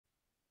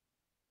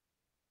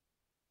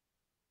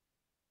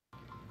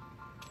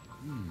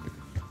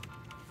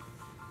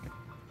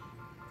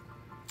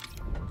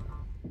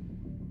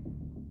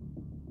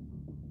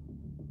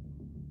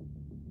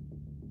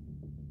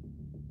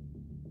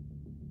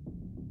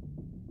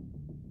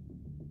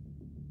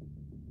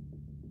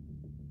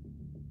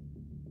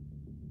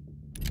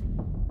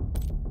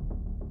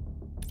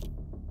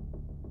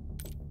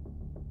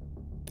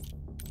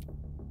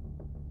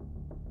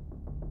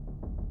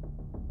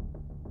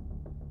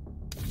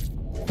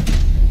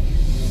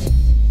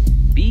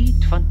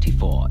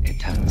B24, it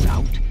turns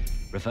out,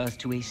 refers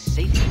to a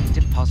safe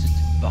deposit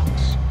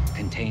box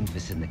contained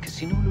within the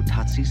Casino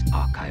Lutazi's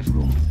archive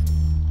room.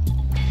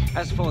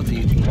 As for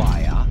the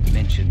wire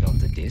mentioned on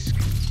the disc,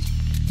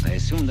 I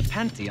assume the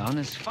Pantheon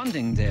is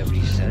funding their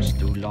research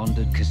through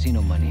laundered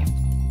casino money.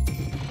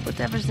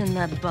 Whatever's in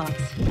that box,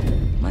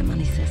 my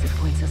money says it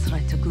points us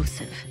right to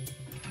Gusev.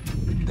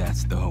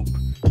 That's the hope.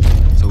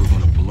 So we're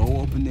gonna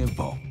blow open their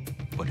vault,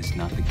 but it's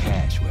not the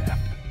cash we're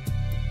after.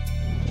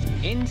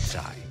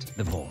 Inside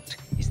the vault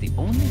is the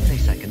only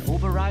place I can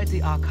override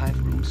the archive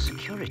room's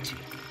security.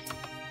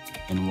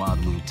 And while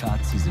the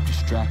Lutazis are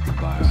distracted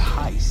by our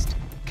heist,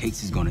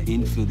 Casey's gonna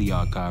infill the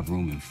archive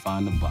room and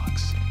find the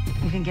box.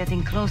 Even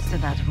getting close to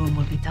that room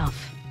will be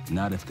tough.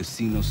 Not if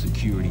casino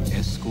security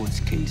escorts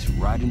Case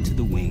right into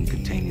the wing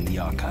containing the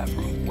archive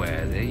room.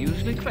 Where they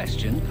usually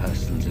question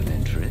persons of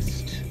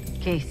interest.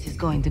 Case is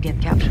going to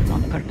get captured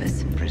on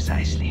purpose.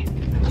 Precisely.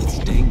 It's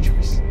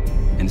dangerous,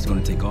 and it's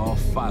gonna take all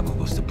 5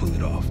 of us to pull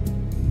it off.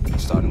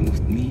 Starting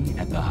with me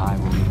at the high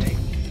roller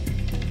table.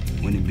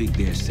 Winning big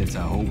there sets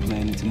our whole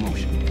plan into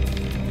motion.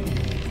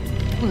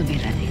 We'll be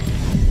ready.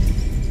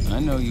 I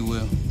know you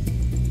will.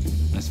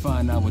 Let's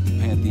find out what the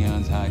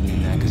Pantheon's hiding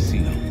in that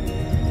casino.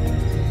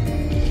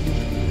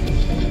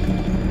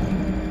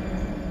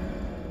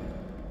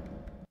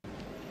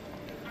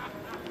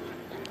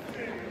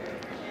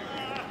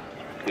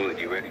 Good,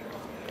 you ready?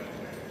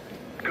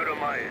 Good on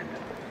my end.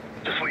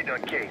 Just waiting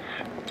on Case.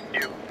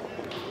 You?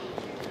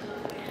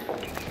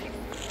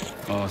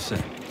 All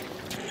set.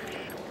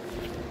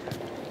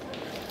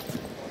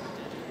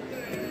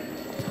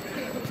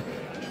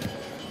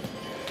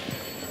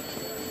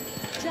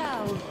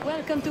 Ciao,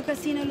 welcome to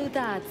Casino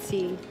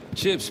Lutazzi.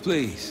 Chips,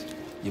 please.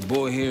 Your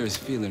boy here is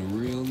feeling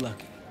real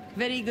lucky.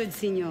 Very good,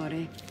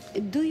 signore.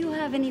 Do you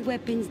have any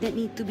weapons that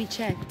need to be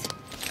checked?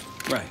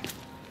 Right.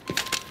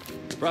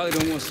 Probably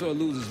don't want sore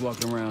losers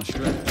walking around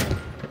strapped.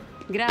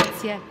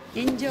 Grazie.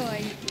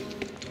 Enjoy.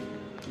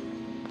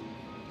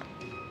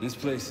 This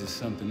place is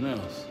something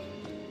else.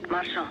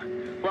 Marshal,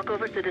 walk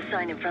over to the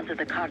sign in front of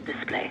the card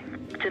display.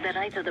 To the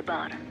right of the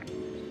bar.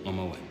 On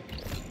my way.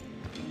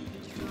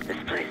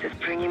 This place is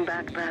bringing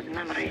back bad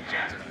memories.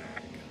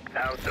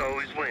 House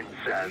always wins,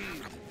 Sav.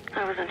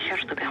 I wasn't here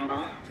to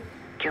gamble.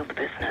 Guild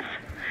business.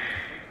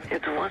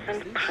 It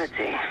wasn't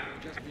pretty.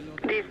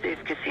 These days,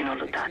 Casino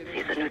Lutazzi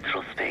is a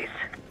neutral space.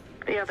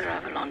 The other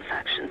Avalon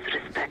factions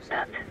respect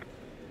that.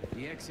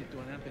 The exit to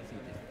an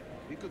amphitheater.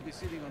 We could be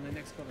sitting on the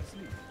next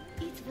Colosseum.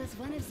 It was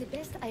one of the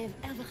best I have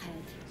ever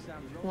had.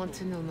 Want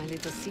to know my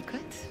little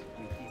secret?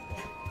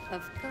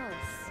 Of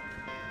course.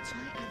 Try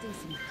adding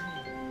some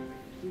honey.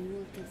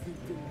 What does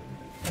it do?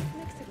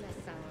 Makes it less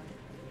sour.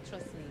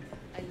 Trust me,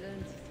 I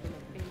learned from a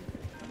favorite.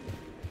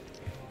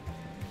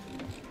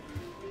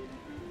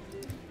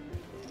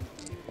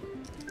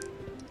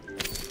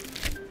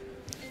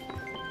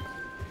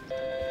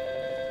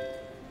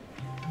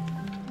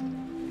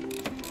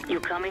 You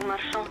coming,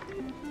 Marshal?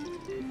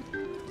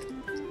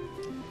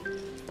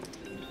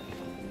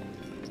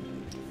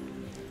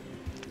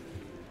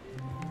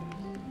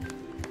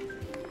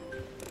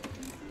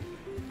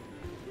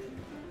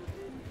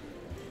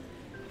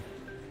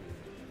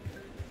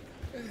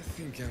 I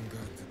think I'm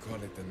going to call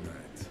it a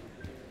night.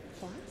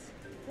 What?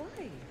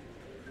 Why?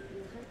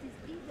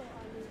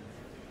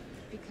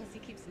 Because he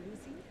keeps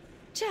losing?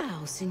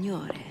 Ciao,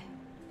 signore.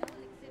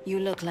 You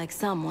look like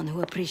someone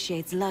who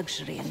appreciates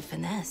luxury and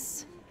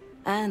finesse.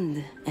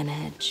 And an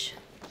edge.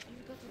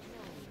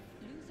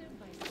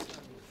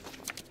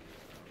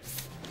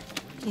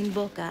 In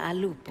bocca al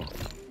lupo.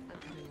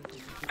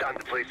 Time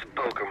to play some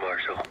poker,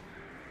 Marshal.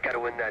 Gotta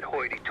win that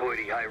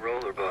hoity-toity high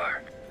roller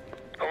bar.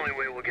 Only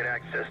way we'll get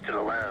access to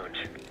the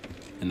lounge.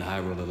 And the High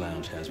Roller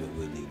Lounge has what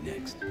we'll need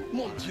next.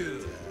 Mon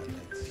Dieu!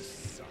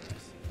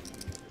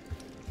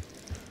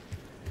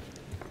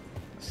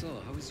 So,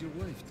 how is your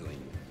wife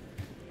doing?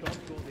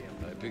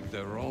 I picked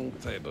the wrong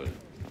table.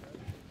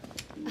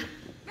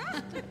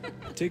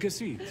 Take a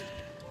seat.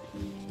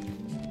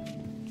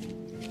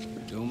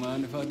 Don't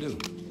mind if I do.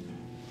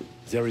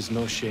 There is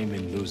no shame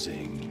in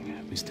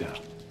losing, Mr.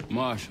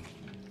 Marshal.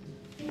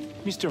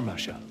 Mr.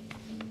 Marshall.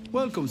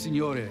 Welcome,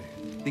 Signore.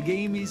 The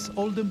game is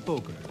Hold'em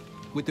Poker,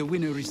 with the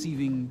winner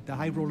receiving the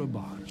High Roller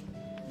Bar.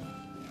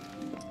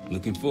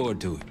 Looking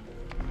forward to it.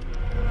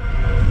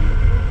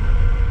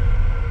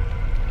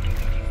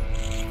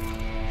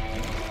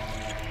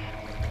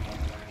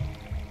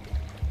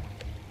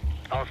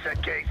 All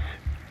set, Case.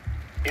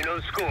 You know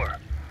the score.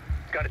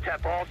 Gotta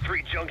tap all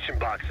 3 junction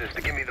boxes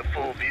to give me the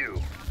full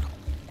view.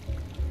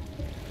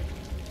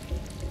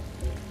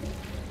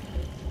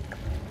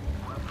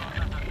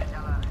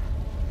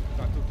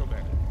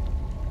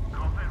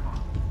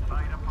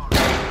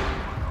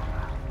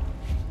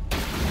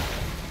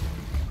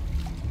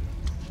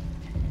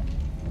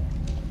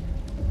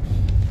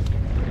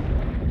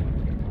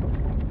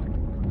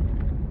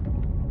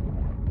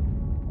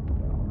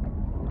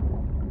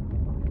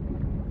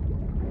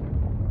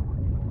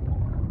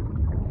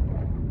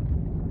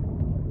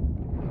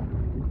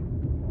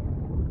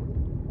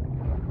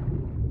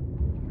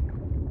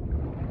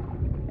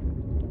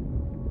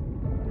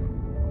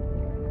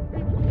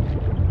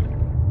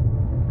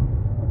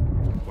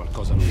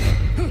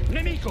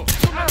 nemico!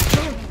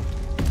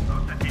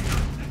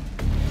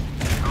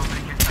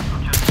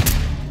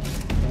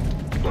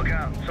 Look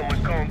out,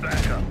 someone's calling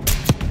backup.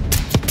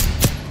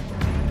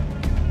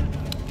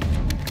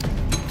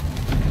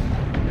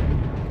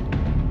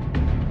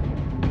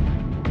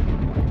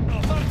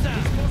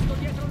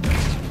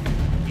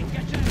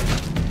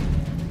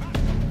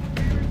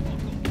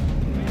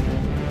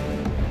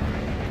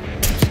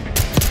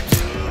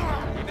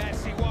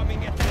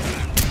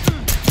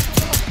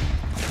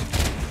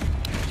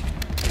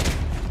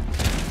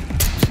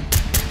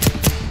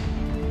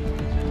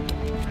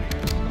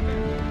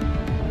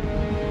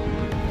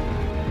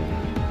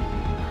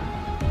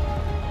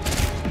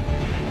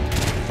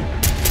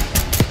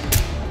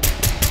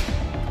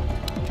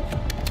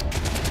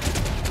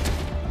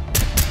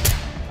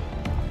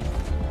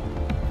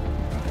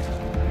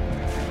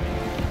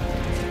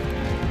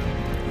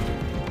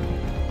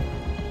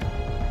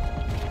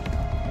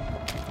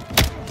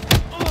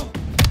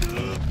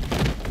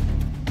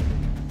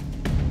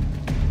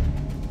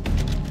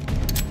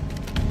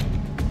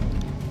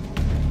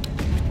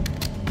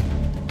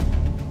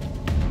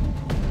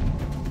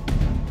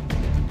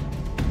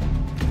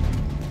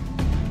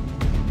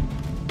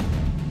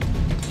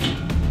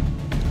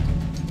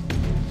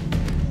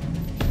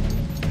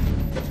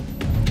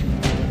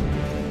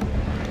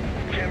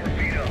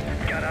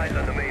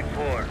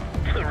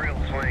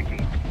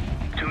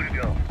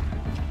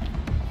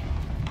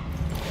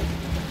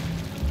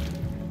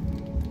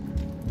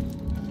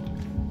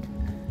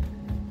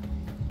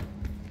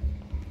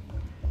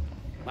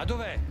 Ma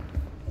dov'è?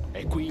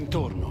 È qui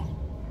intorno.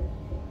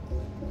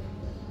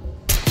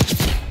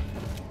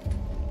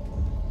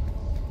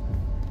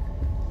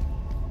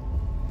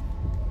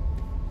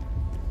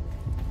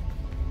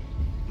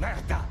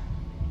 Merda!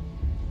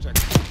 Cioè...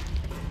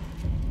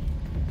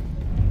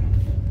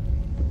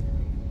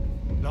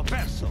 L'ho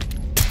perso!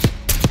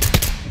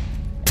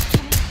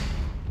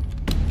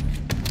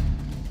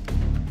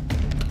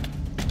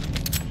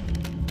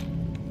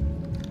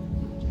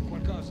 C'è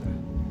qualcosa?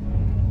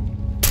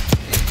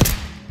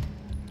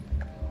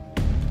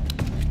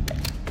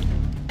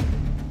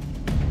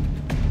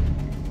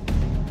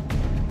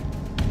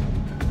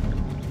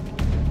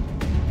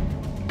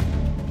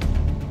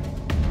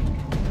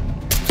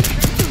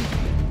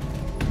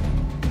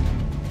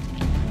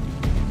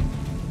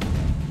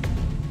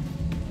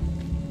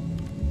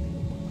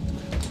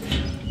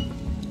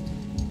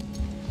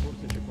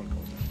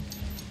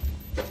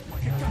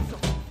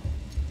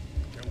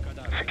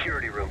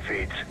 Security room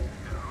feeds.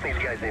 These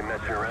guys ain't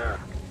messing around.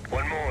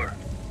 One more.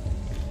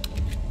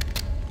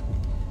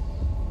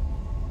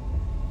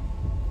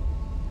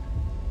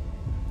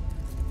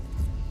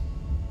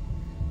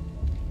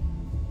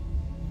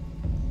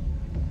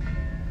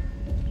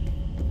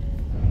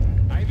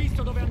 Hai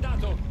visto dove è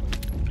andato?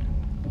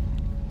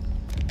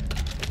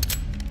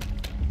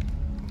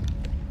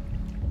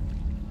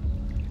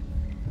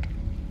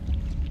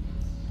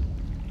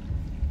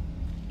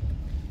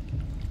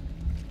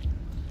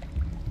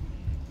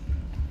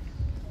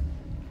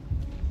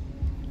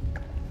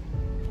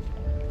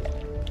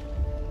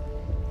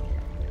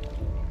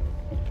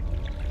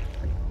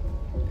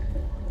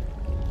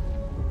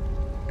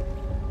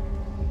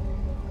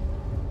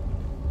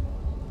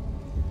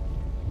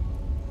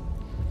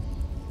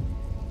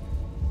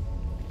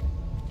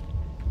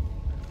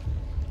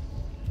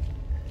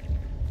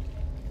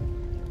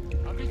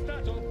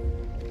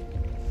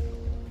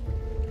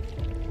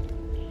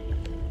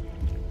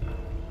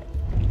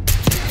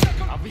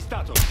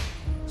 Avvistato!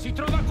 Si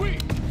trova qui!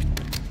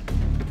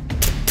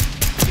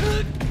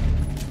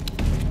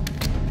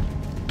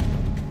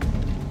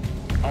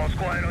 All's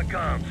quiet on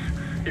comms.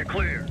 You're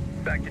clear.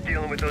 Back to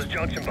dealing with those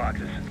junction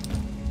boxes.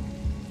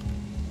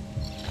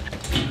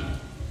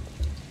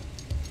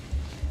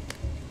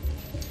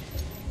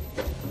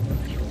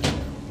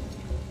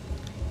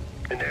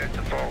 And there's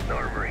the Fulton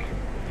Armory.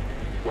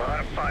 A lot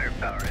of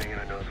firepower hanging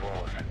on those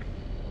walls.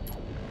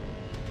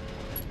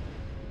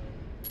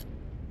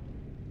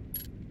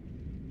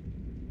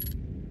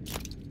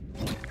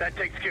 That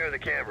takes care of the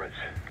cameras.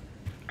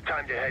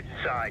 Time to head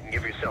inside and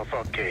give yourself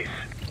up case.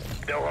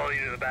 They'll haul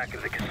you to the back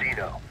of the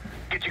casino.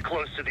 Get you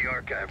close to the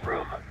archive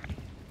room.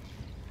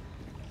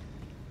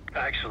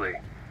 Actually,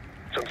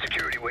 some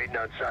security waiting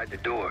outside the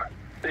door.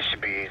 This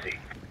should be easy.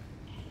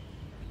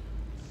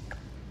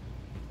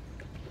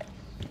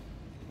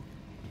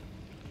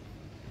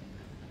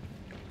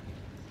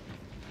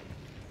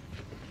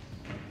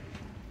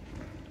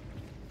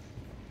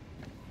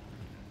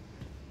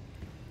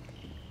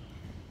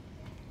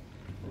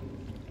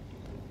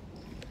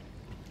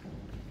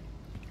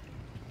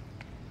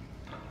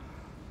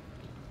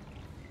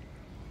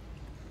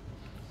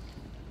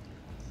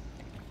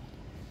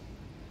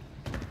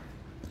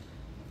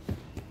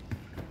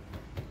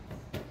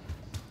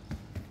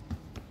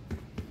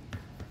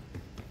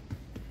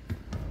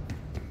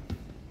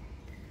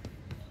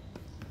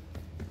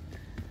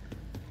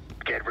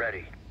 Get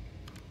ready.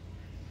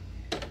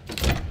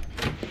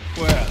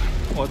 Well,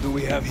 what do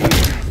we have here?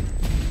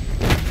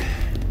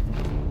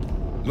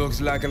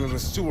 Looks like a little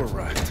sewer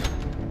raft.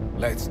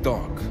 Let's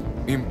talk.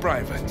 In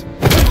private.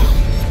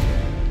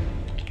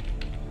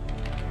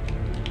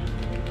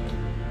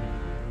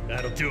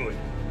 That'll do it.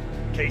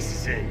 Case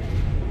is in.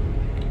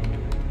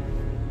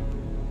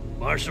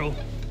 Marshal,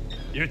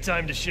 your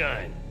time to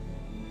shine.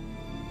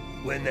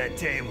 Win that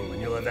table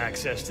and you'll have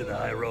access to the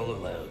High Roller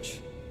Lounge.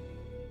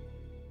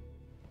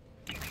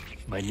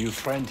 My new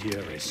friend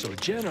here is so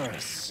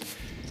generous.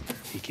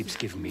 He keeps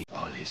giving me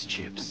all his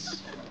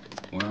chips.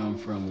 Where I'm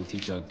from, we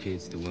teach our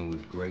kids to win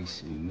with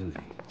grace and humility.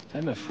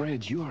 I'm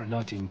afraid you are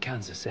not in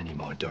Kansas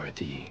anymore,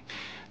 Dorothy.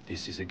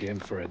 This is a game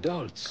for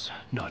adults,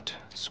 not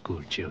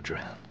school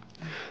children.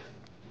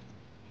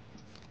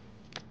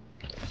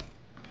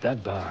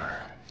 That bar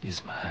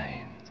is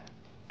mine.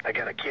 I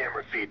got a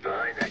camera feed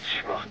behind that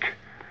schmuck.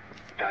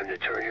 Time to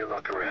turn your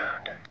luck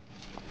around.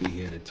 We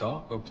here to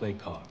talk or play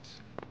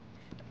cards?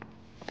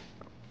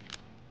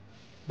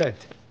 Bet.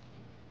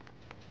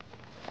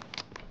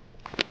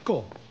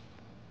 Go.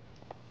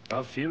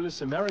 A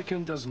fearless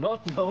American does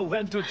not know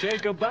when to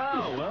take a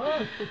bow,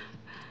 huh?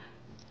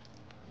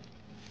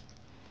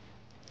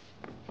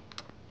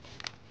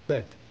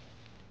 Bet.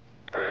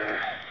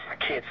 I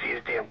can't see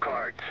his damn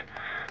cards.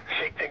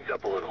 Shake things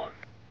up a little.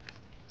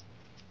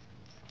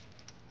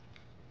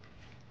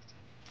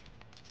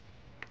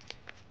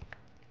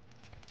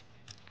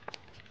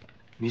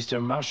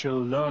 Mr.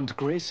 Marshall learned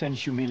grace and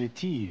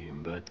humility,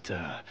 but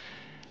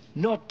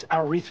not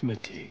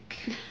arithmetic.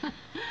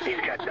 He's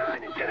got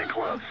 9 and 10 of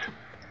clubs.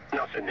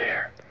 Nothing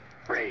there.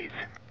 Raise.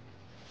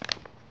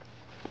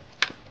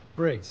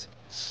 Raise.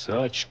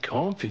 Such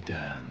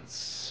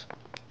confidence.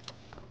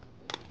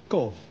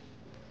 Call.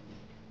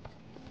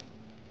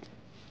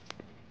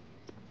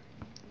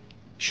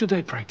 Should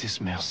I practice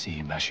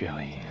mercy, ma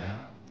chérie?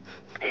 Huh?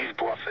 He's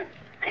bluffing.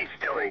 He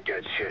still ain't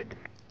got shit.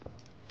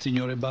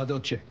 Signore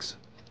Bado checks.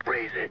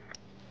 Raise it.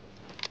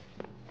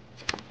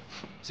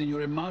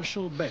 Signore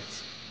Marshall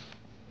bets.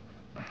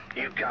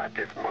 You got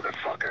this,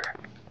 motherfucker.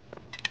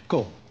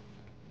 Call.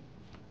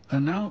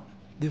 And now,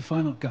 the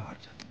final card.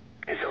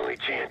 His only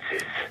chance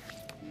is...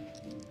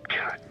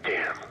 God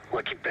damn,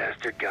 lucky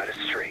bastard got us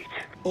straight.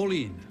 All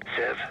in.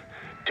 Sev,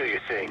 do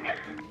your thing.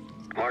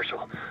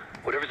 Marshall,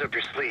 whatever's up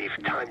your sleeve,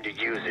 time to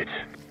use it.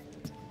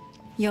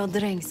 Your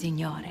drink,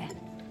 signore.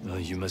 Oh,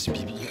 you must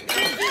be...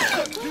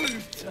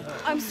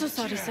 I'm so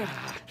sorry, sir.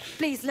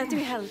 Please, let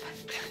me help.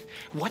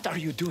 What are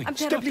you doing? I'm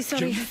terribly Stop.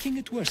 sorry. You're making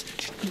it worse.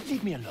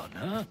 Leave me alone,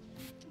 huh?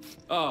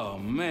 Oh,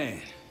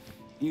 man.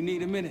 You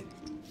need a minute?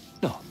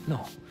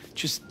 No.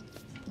 Just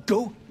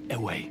go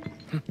away.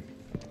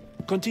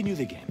 Continue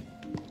the game.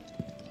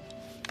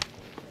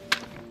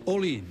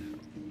 All in.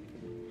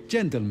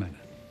 Gentlemen,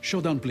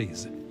 showdown,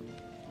 please.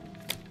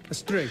 A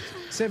straight,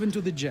 7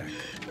 to the jack.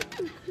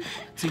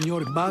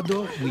 Signor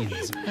Bado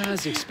wins.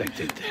 As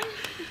expected.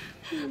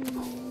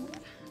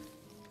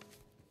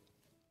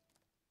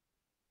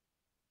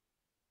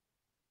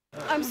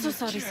 I'm so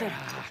sorry, sir.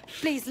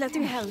 Please, let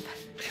me help.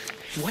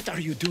 What are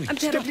you doing? I'm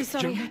terribly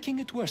Stop. sorry. You're making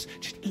it worse.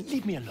 Just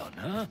leave me alone,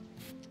 huh?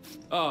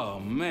 Oh,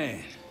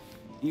 man.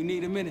 You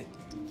need a minute?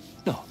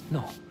 No.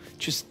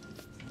 Just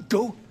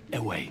go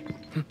away.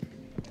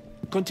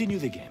 Continue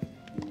the game.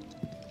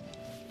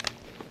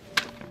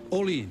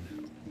 All in.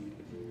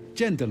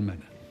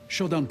 Gentlemen,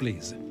 showdown,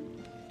 please.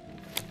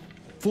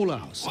 Full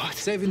house. What?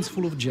 7's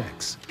full of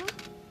jacks.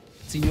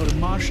 Signor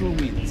Marshall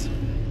wins.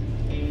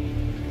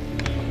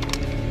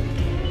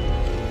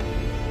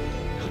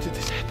 How did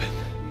this happen?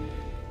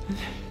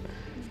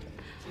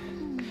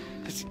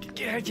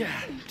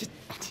 Yeah.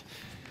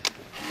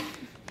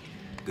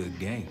 Good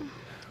game.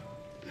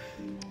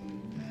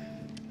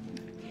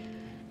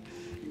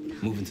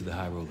 Moving to the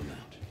High Roller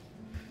Lounge.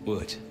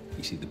 What?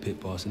 You see the pit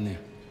boss in there?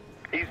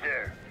 He's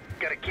there.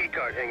 Got a key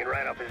card hanging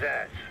right off his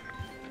ass.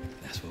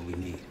 That's what we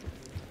need.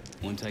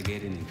 Once I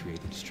get in and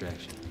create the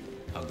distraction,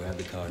 I'll grab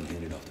the card and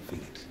hand it off to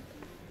Felix.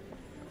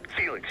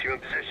 Felix, you in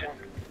position?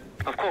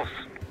 Of course.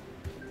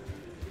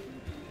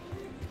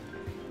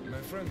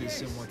 My friend is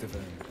somewhat of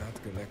an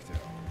art collector.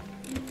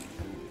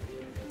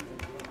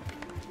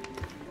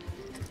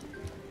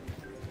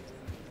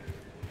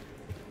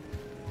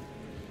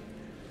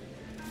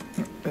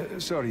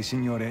 Sorry,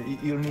 signore.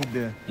 You'll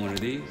need... One of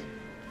these?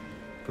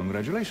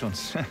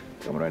 Congratulations.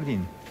 Come right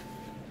in.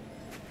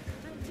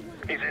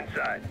 He's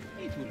inside.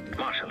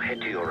 Marshal, head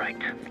to your right.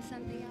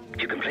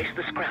 You can place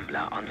the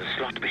scrambler on the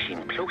slot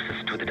machine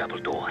closest to the double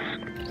doors.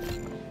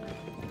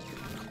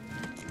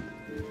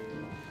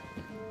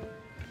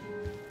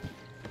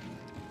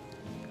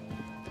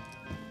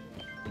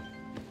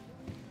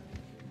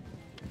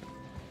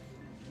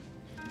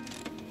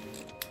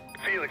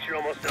 Felix, you're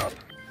almost up.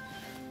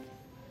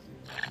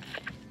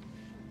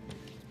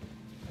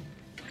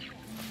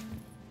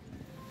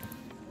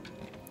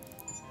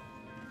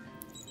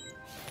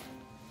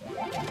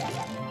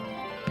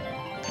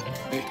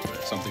 Hey,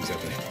 something's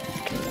happening.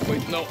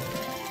 Wait, no.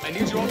 I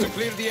need you all to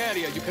clear the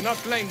area. You cannot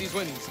claim these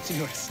winnings.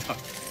 Signore, stop.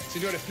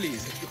 Signore,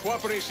 please. Your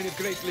cooperation is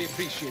greatly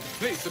appreciated.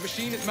 Please, the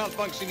machine is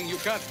malfunctioning. You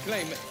can't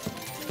claim it.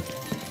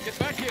 Get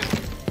back here.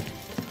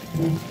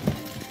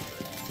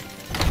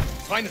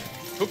 Finally.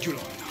 Took you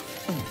long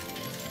enough.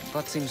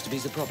 What seems to be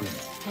the problem?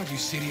 Are you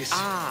serious?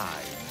 Ah,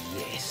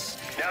 yes.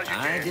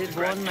 I did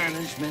warn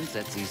management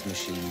that these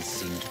machines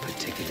seemed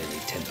particularly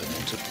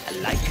temperamental.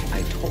 Like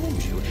I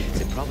told you,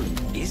 the problem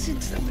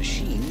isn't the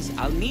machines.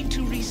 I'll need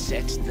to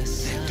reset the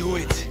sun. Do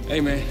it! Hey,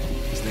 man.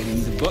 This lady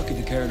needs a bucket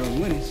to carry those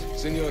winnings.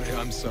 Senor,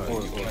 I'm sorry.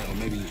 Or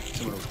maybe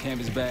some of those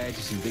canvas bags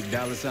with some big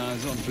dollar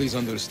signs on them. Please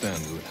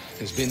understand,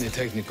 there's been a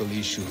technical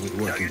issue with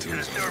working to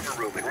the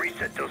server room and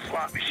reset those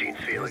slot machines,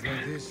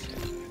 Felix.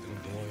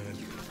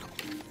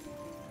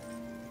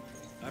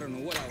 I don't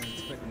know what I was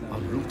expecting.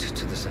 En route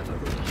to the server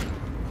room.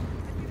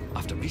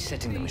 After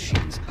resetting the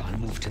machines, I'll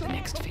move to the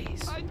next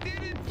phase. I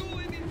didn't do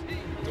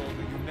anything. Told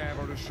you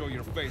never to show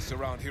your face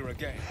around here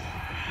again.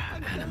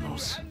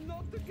 Animals. I'm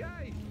not the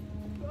guy.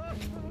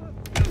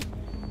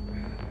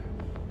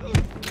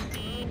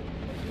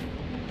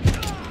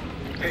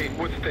 Hey,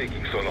 what's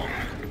taking so long?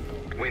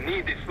 We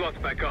need these slots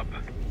back up.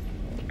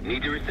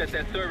 Need to reset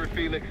that server,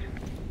 Felix.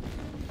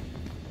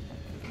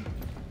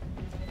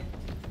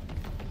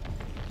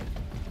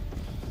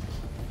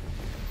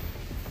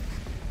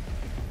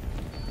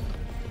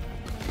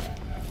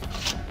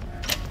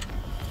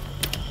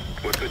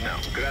 We're good now.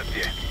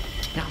 Grazie.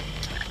 Now,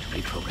 to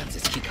reprogram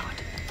this keycard.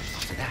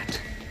 After that,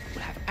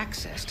 we'll have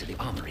access to the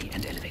armory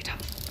and elevator.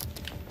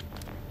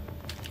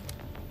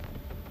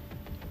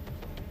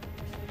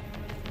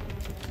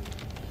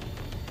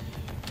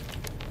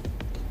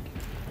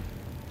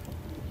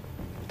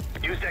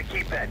 Use that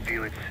keypad,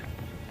 Felix.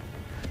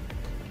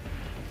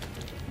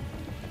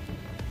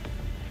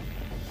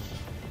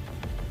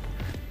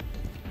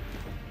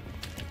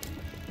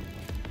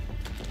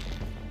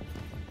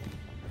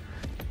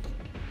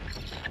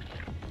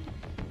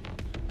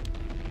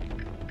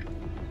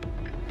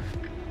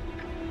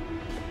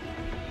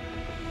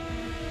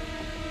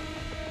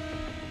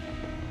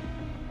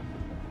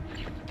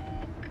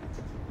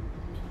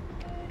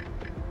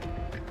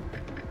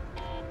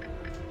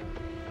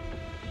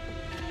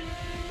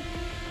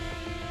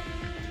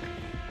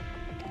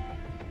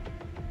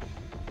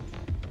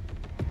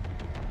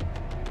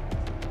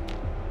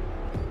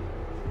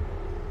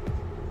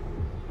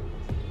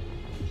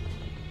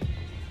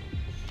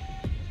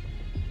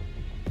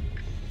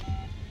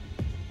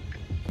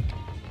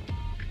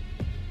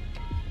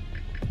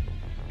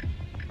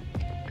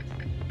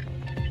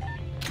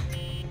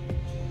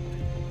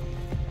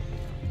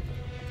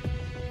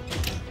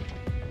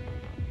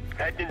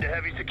 Heading into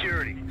heavy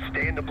security.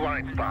 Stay in the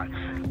blind spots.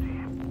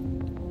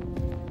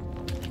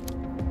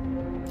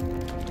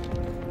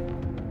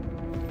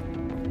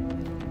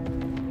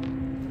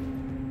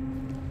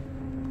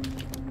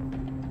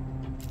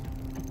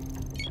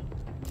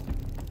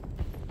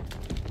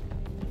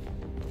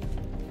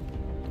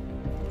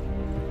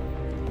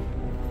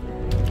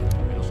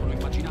 Me lo sono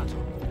immaginato.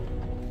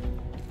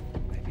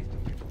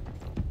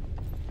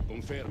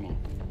 Confermo.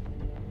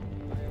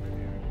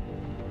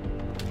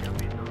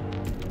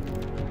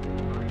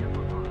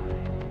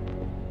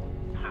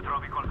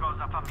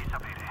 Fammi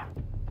sapere.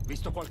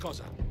 Visto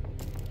qualcosa?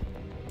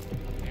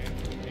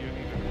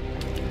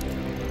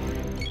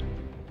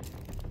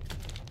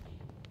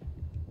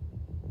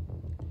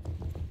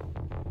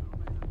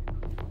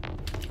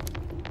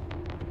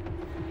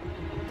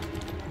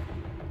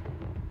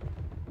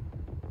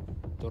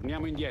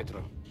 Torniamo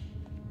indietro.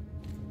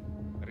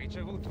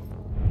 Ricevuto.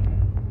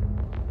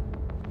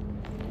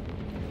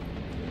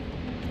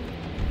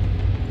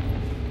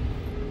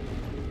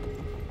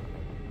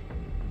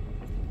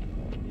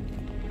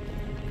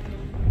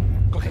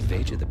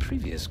 Evaded the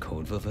previous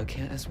code for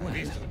Verkehr as well.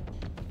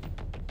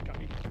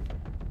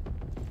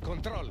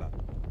 Controlla.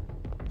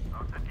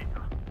 Ho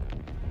sentito.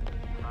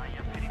 Vai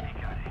a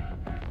verificare.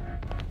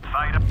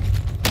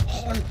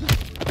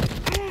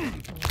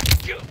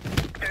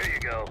 There you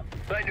go.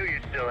 I knew you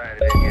still had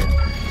it in you.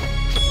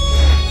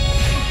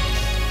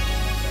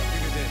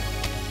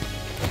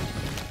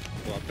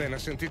 Ho appena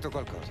sentito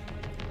qualcosa.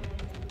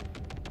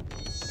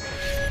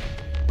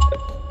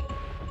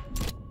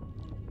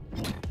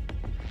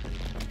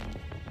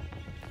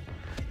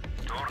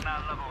 Torna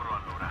al lavoro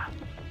allora.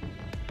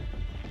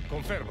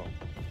 Confermo.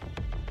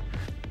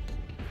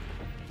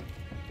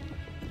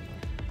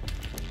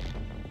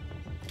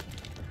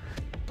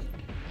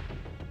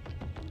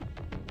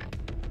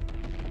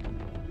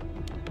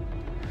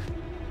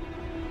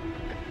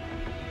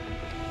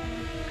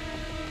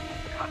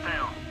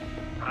 Matteo,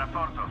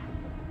 rapporto.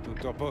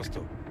 Tutto a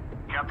posto.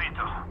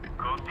 Capito.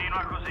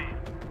 Continua così.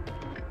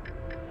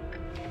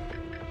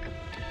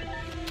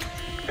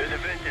 There's a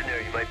vent in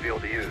there you might be able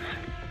to use.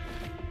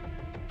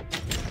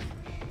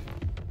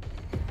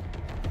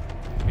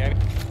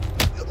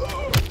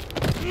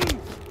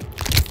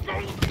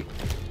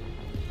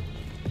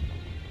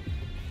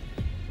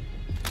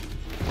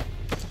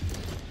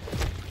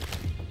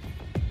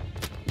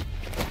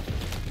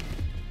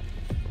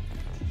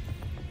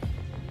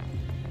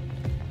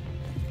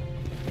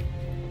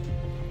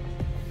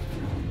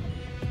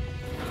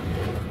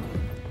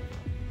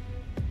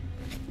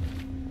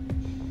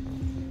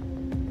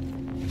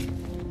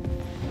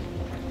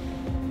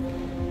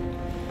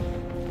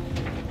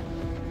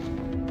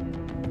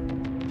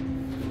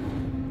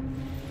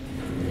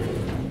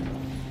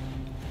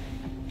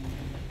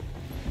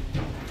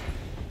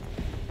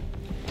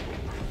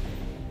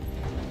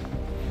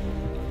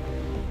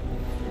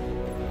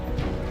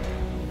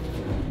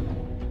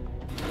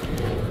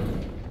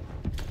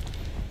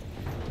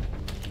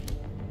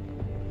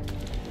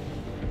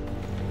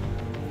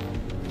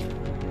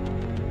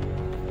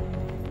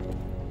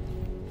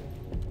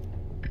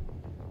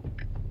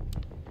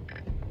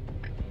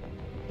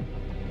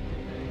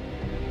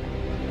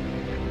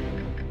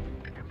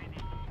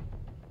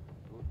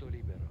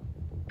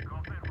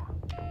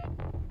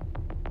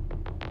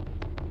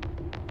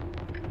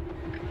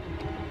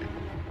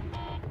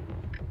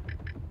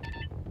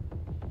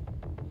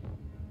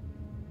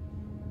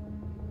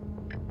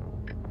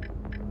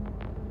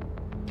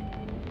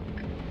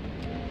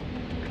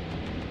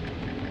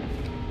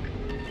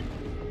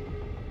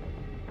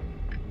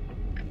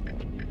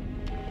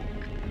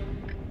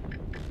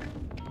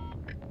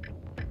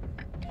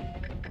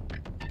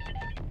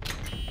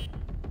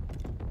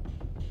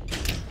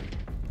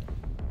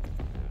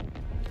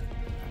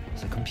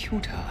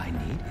 computer I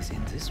need is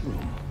in this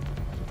room.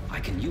 I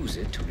can use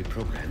it to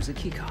reprogram the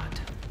keycard.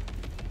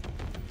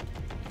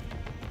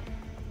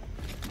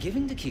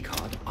 Giving the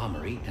keycard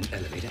armory and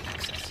elevator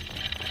access.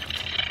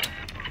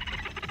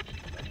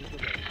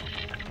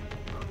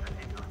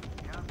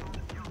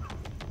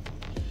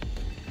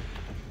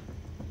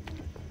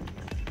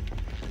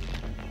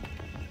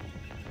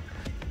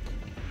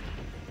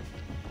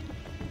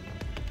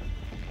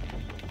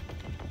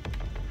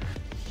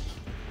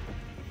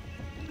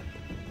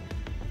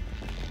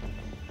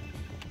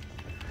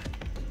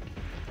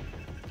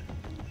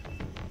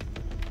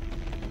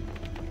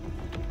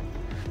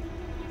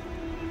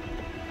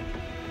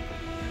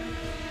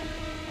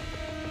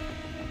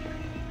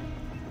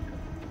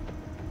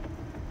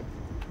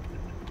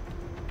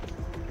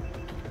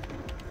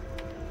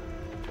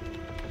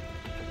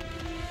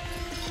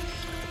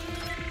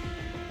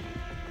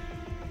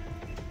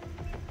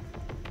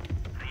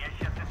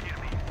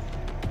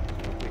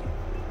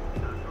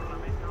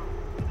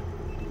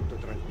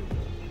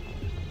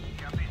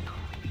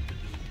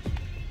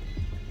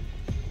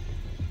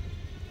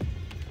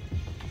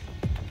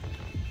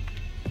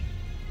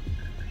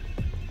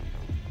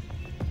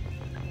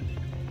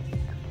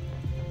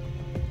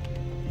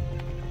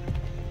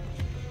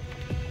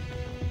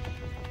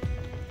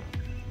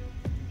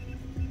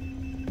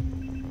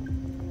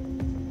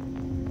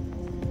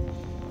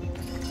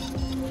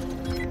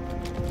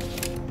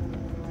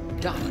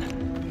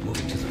 Done.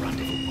 Moving to the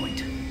rendezvous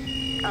point.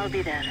 I'll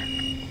be there.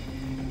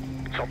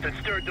 Something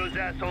stirred those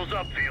assholes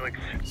up, Felix.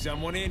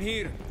 Someone in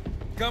here?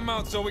 Come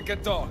out so we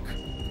can talk.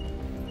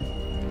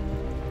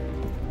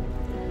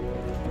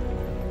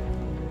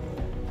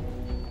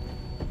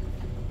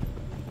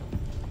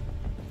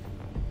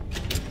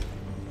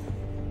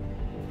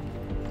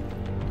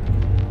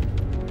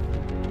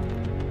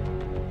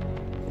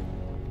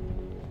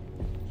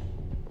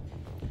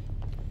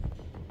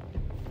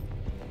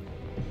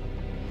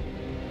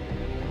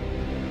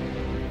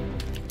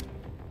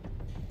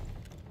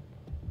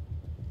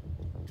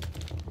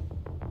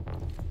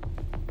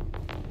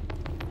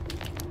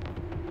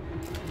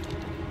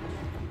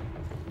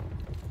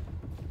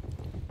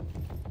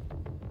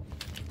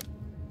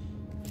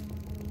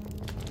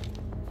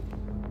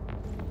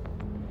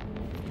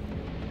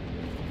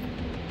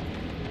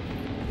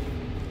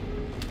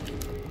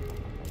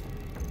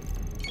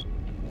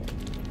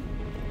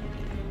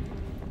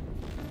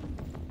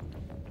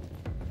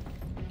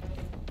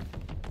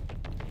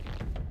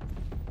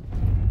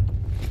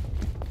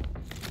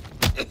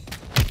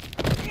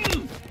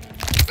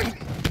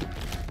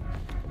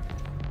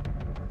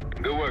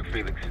 Good work,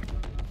 Felix.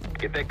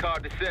 Get that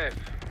card to Seth.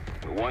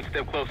 We're one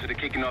step closer to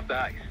kicking off the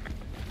heist.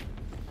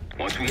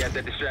 Once we have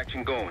that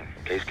distraction going,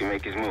 Case can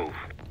make his move.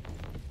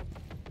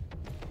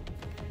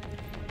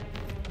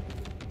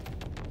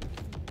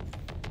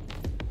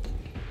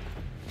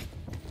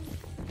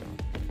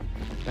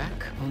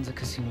 Back on the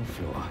casino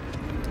floor.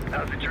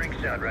 How's the drink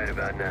sound right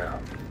about now?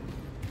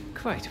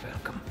 Quite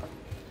welcome.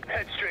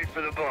 Head straight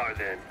for the bar,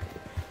 then.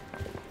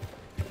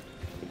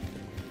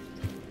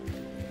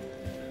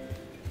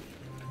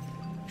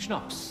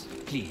 Schnapps,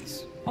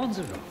 please. On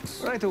the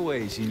rocks. Right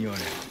away, signore.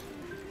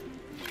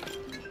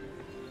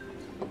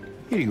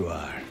 Here you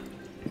are.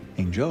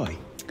 Enjoy.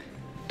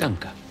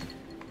 Danke.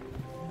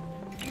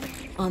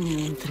 On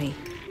the entry.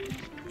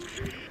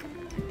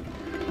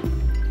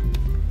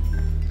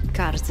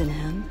 Cards in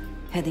hand,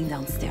 heading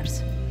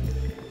downstairs.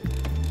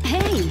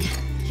 Hey!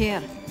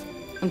 Here.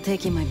 I'm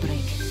taking my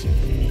break.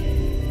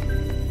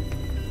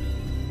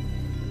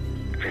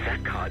 With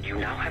that card, you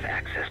now have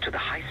access to the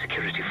high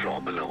security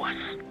floor below us.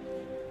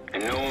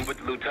 And no one but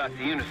the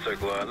Lutazzi Unit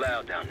Circle are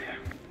allowed down there.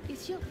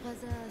 Is your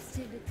brother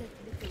still with that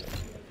little...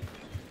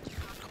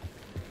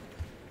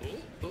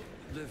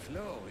 The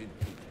flow, it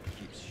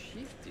keeps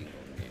shifting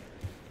on me.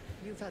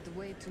 You've had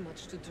way too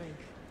much to drink.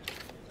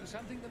 Is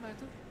something the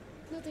matter?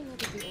 Nothing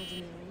out of the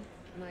ordinary.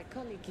 My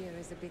colleague here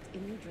is a bit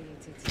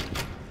inebriated.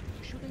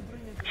 Should I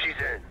bring a... She's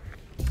in.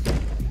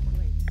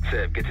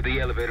 Seb, get to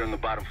the elevator on the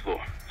bottom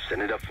floor.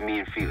 Send it up for me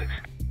and Felix.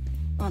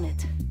 On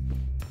it.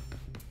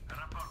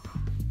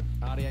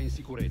 Area in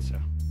sicurezza.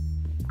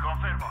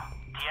 Confermo.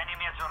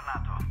 Tienimi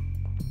aggiornato.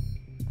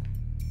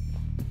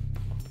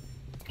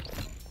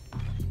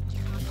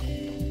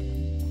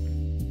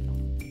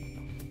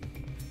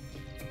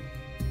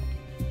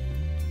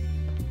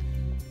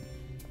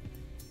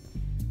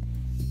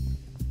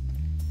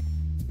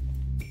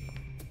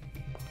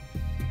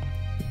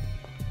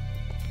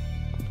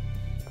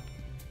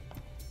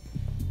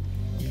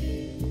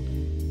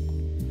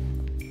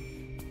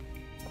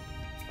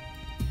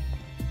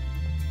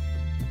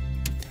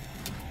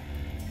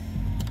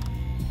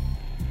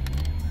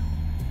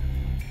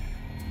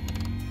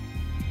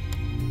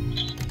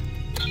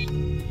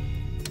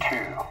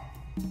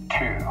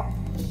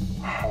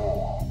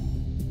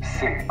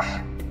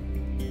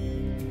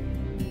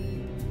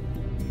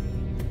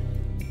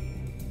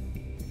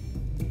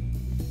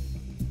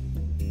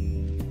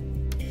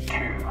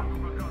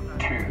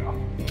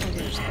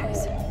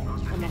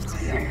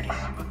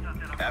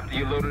 After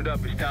you load it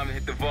up, it's time to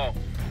hit the vault.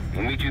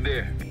 We'll meet you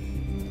there.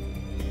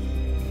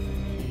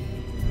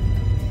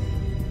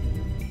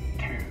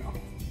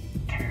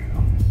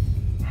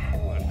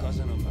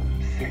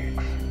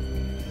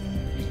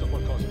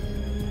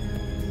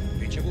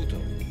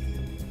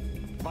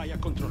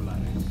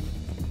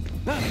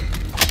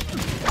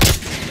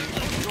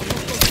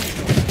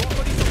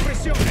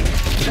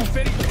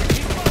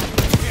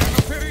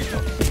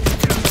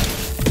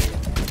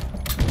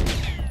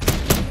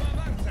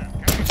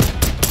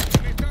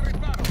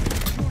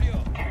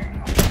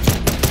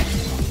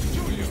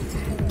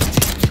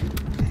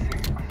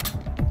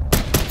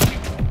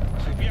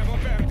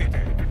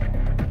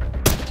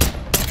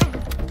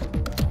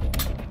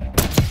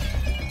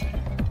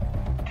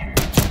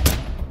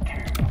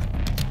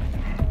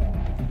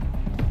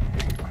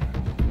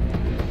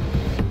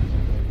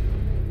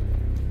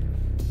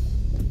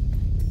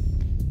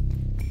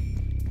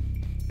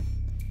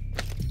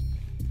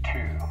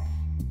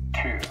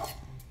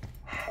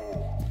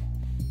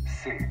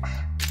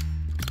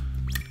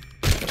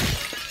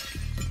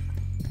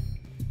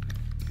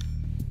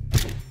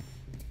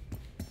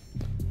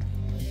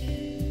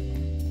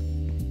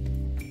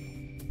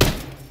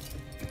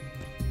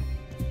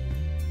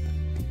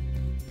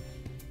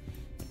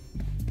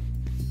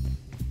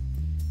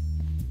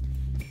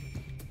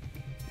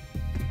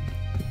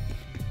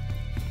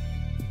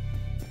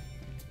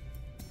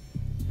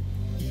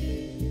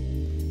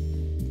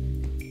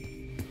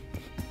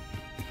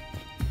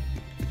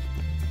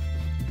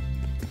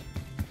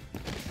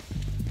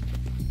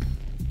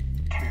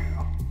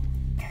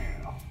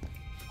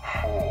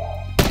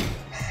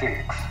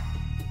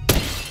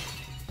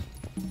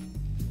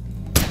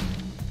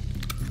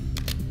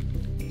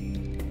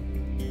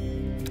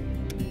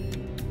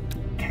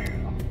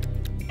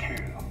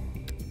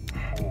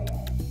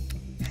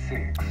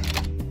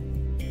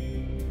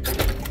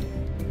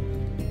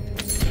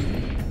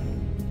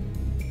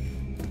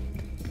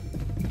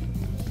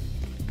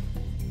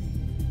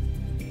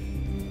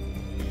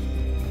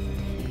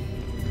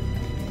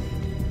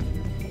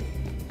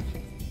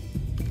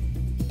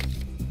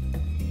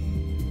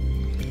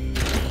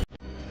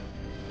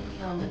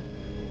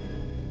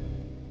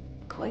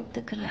 Quite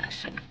the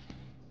collection.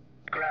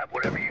 Grab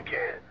whatever you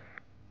can.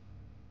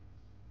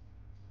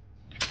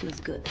 Feels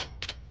good.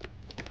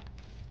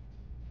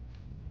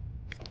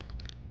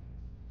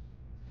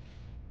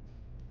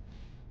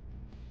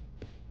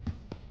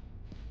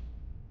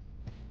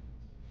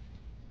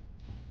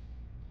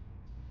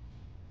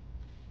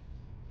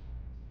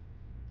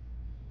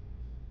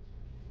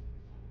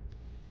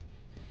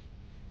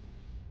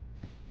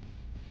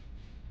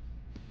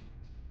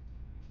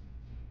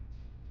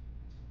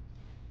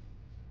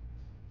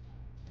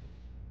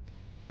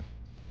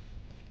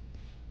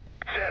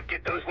 Seth,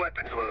 get those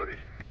weapons loaded.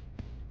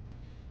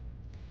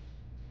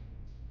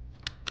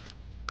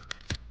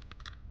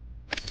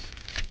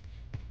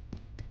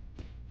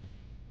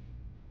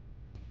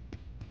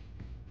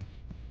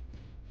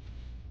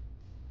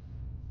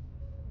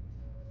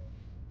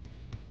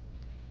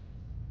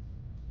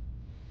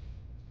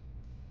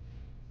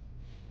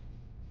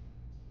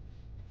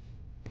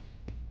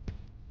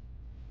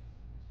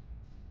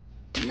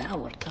 Now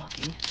we're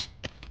talking.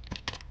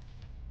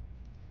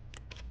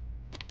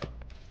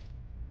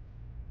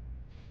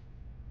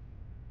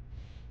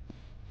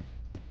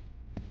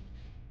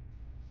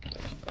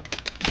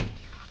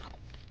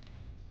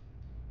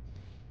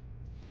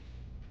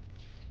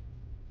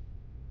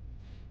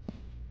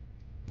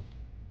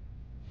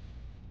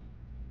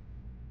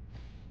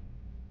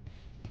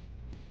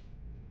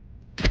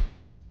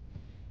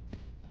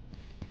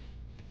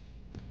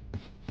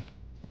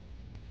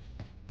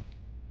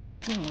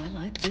 Oh, I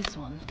like this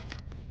one.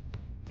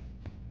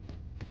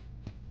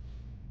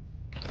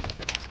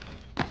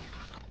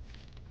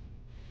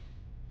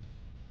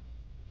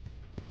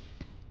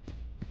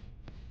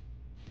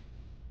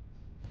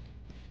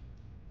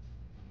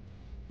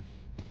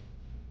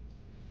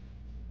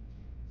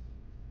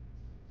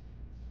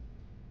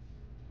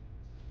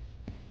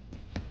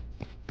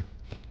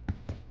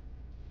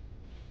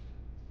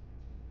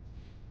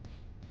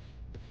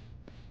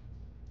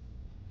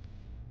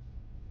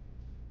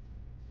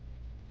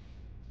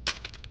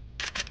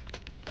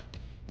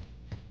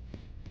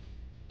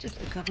 Just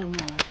a couple more.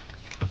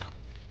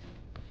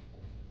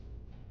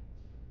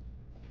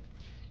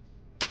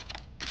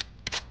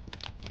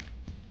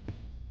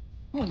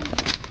 One more.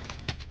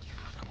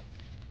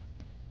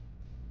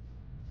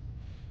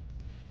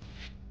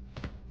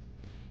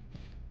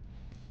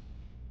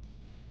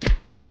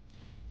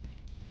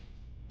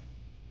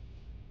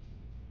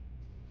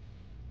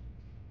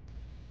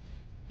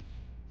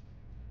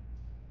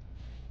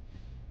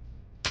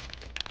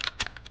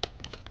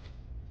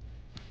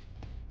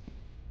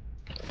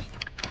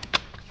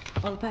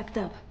 All packed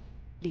up.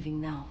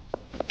 Leaving now.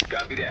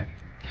 Copy that.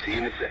 See you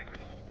in a sec.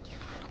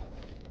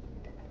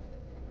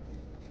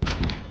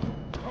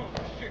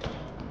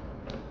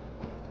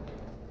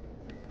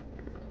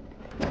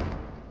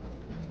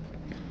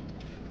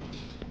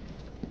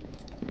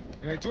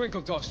 Hey,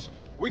 Twinkle Toss.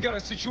 We got a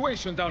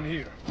situation down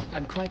here.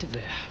 I'm quite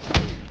aware.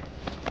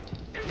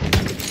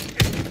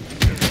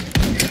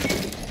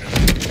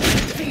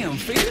 Damn,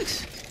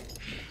 Felix.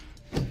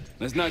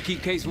 Let's not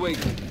keep Case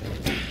waiting.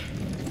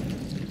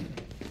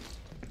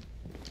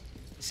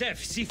 Chef,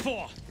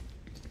 C4.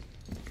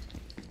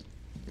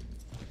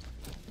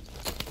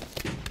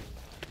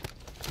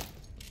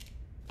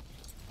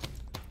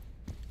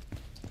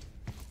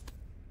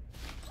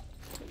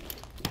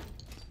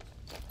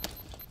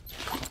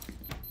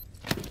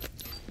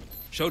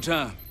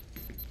 Showtime.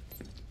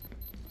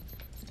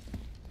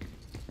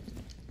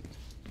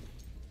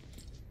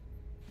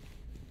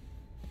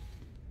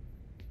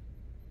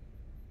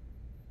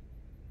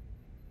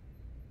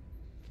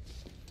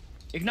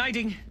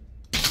 Igniting.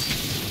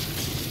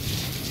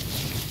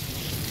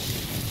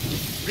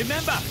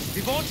 Remember,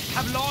 we won't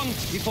have long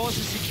before the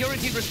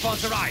security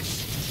response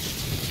arrives.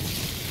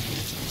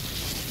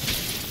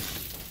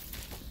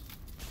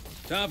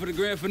 Time for the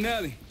grand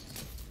finale.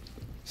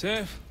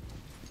 Seth?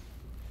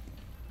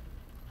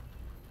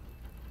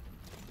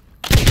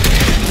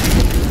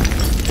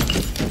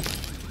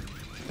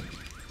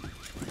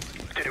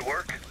 Did it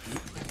work?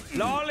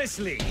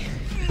 Flawlessly.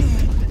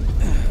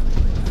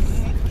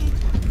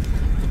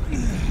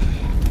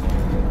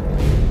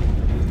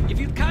 If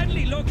you'd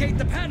kindly locate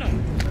the panel.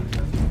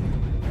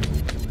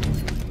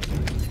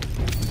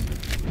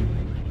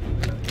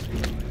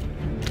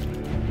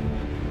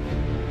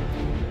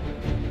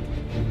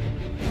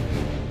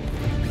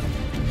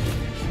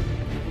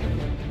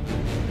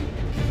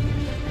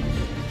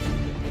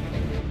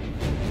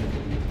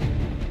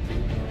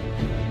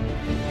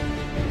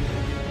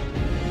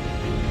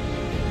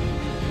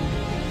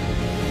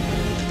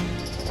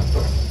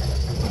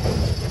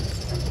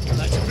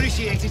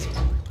 Appreciated.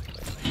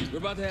 We're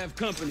about to have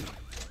company.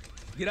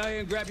 Get out here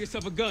and grab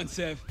yourself a gun,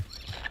 Seth.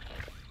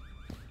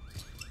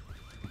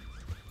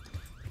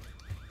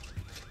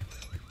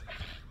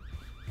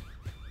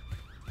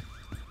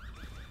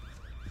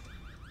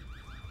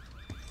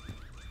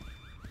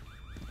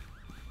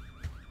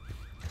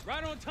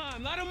 Right on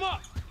time. Light him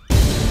up.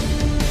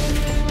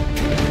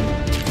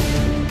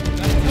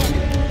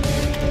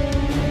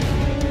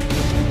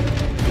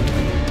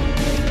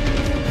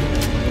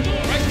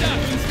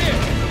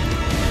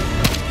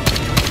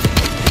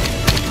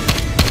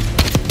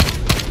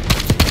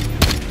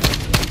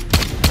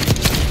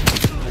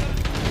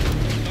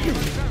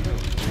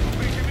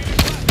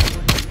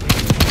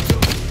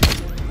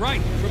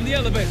 Right, from the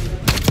elevator.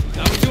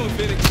 How we doing,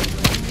 Felix?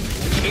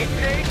 It's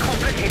a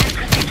complicated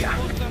procedure.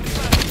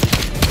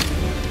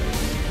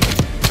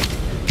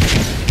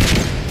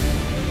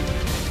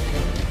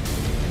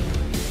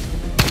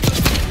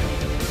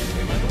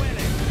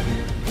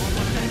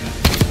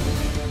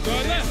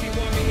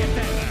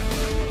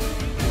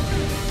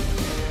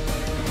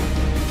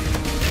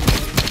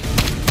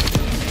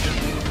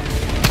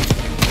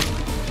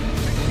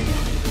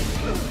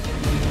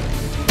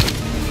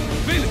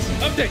 Felix,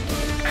 update.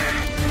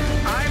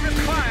 I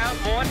require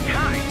more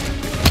time.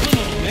 Come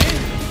on, man.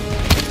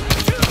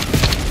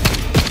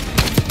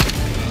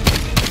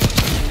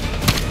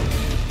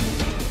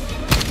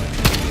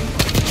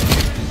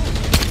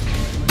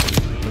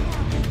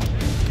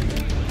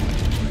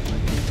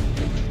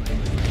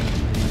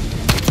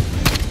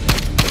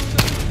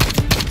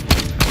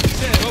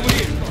 Sam, over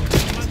here.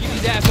 Let's keep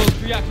these assholes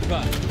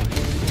preoccupied.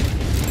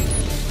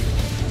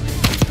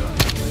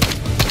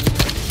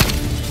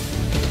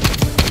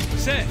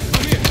 Sam,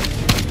 come here.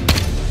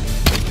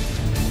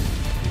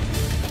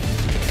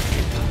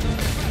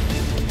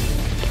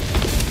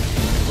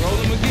 Roll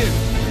him again.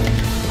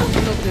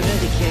 Doctor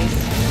ready, case.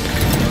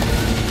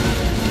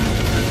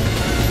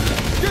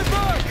 Get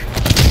back!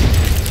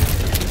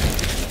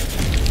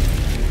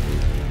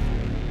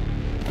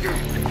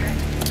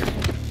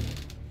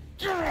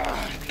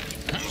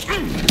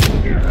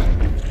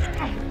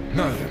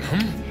 Nothing,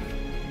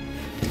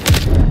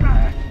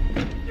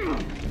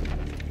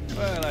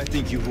 Well, I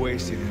think you've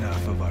wasted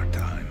enough of our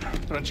time.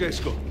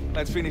 Francesco,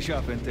 let's finish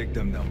up and take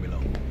them down below.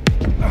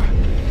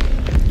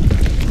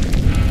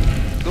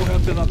 Go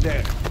help them up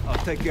there.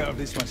 I'll take care of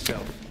this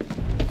myself.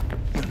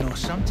 You know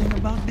something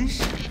about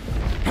this?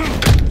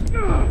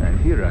 And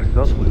here I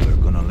thought we were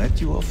gonna let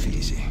you off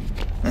easy.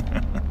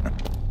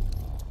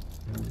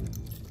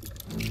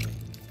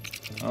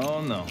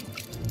 Oh no,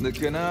 the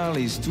canal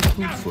is too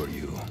good for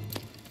you.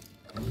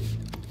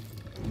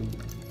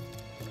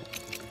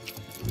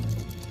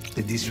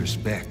 The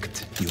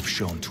disrespect you've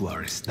shown to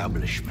our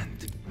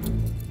establishment.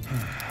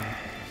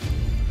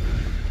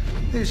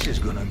 This is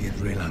gonna get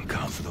real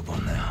uncomfortable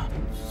now.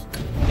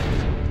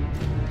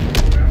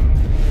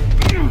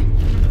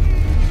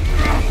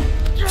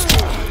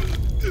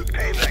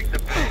 Payback's a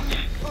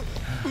bitch.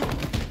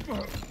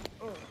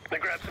 Now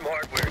grab some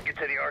hardware and get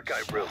to the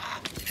archive room.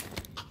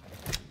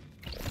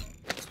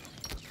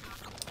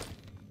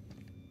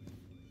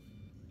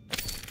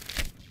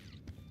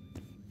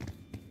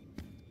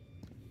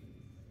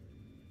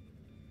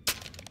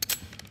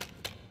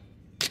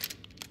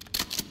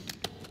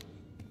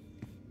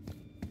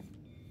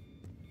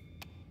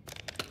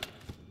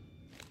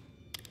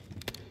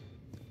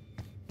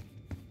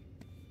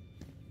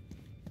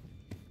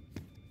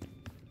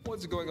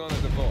 What's going on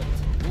at the vault?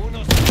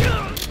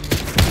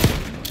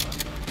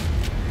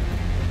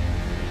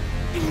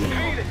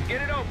 Felix,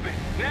 get it open,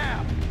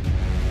 now!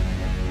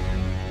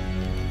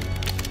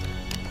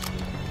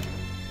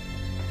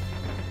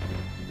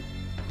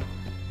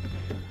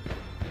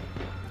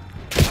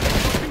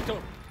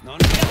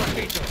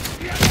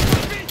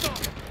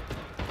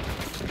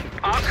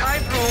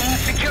 Archive room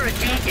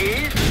security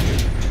is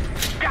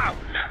down.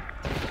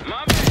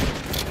 Mom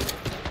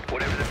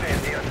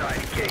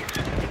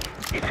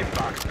It's in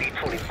box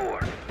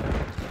B24.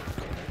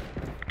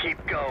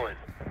 Keep going.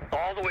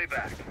 All the way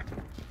back.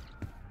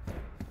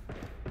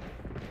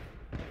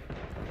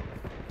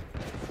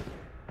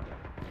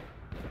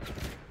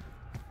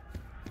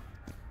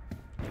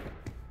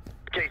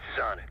 Case is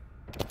on it.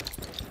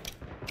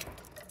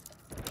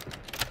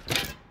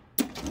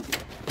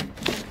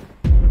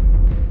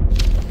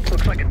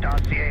 Looks like a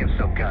dossier of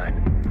some kind.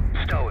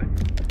 Stow it.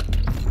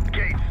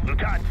 Case,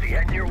 Lutazzi,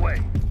 heading your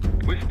way.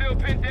 We're still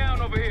pinned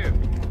down over here.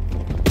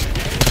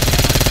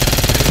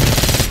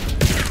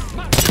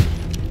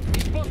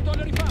 Disposto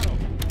al riparo.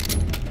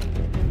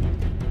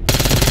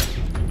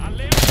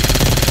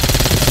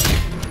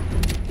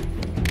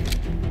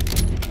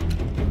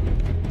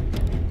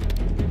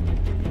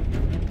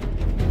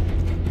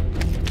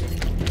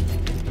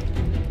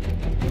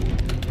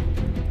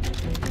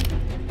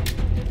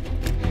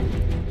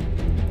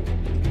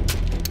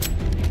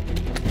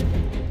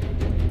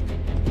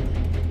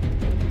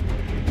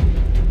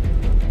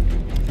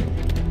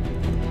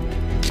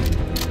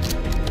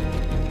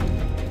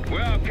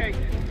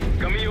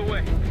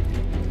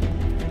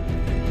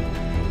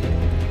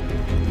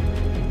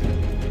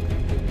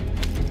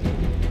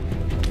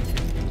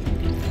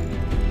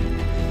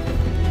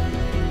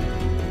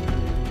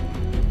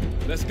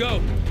 Let's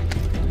go.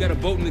 We got a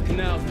boat in the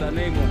canals with our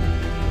name on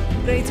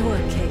it. Great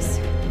work, Case.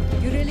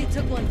 You really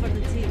took one for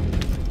the team.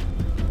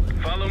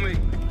 Follow me.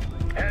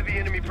 Heavy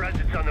enemy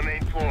presence on the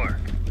main floor.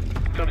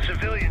 Some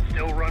civilians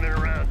still running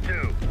around,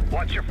 too.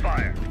 Watch your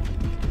fire.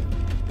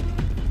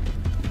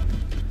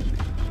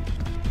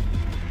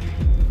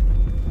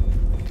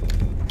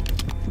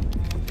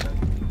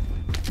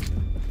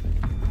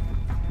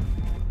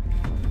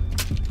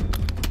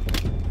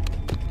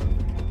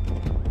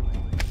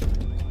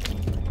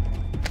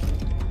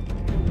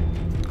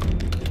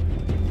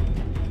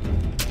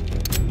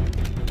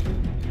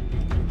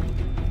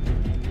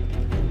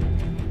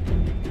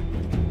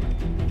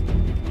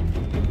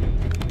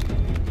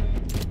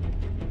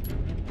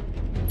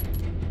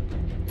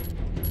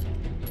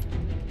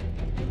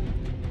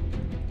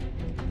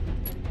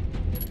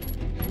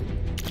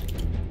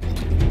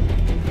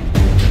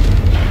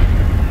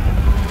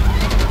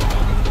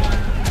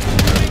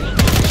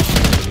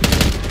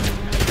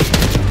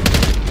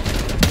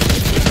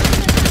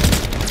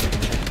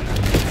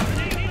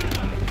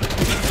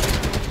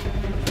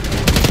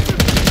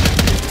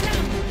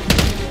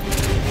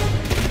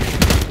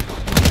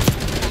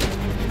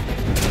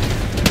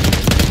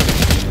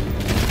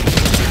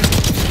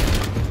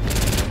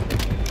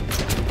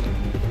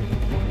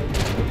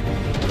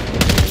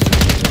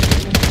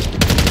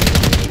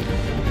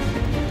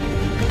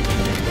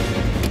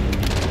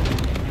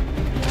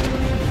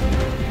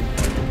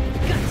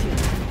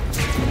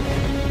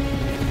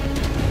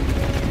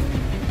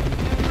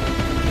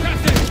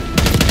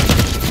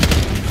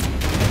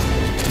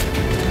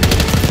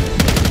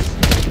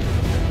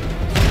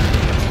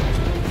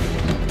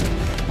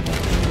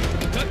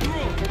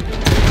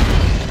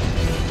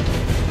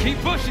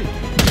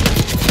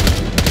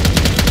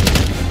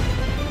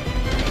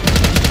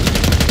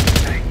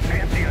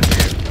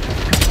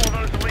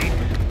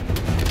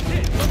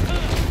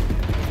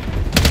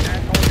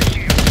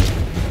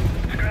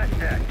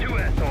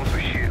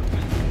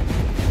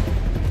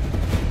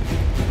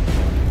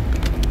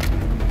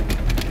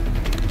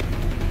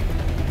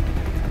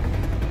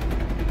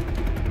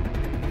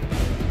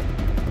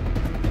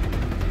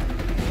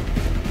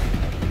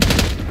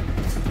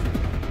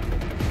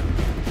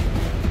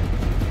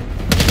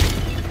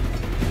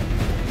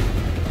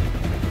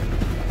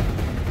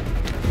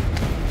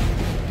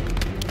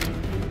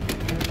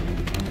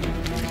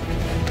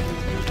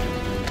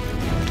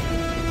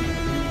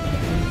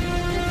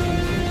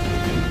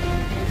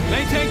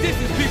 Maintain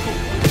distance, people!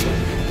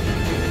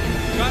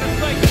 Try to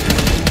flank us!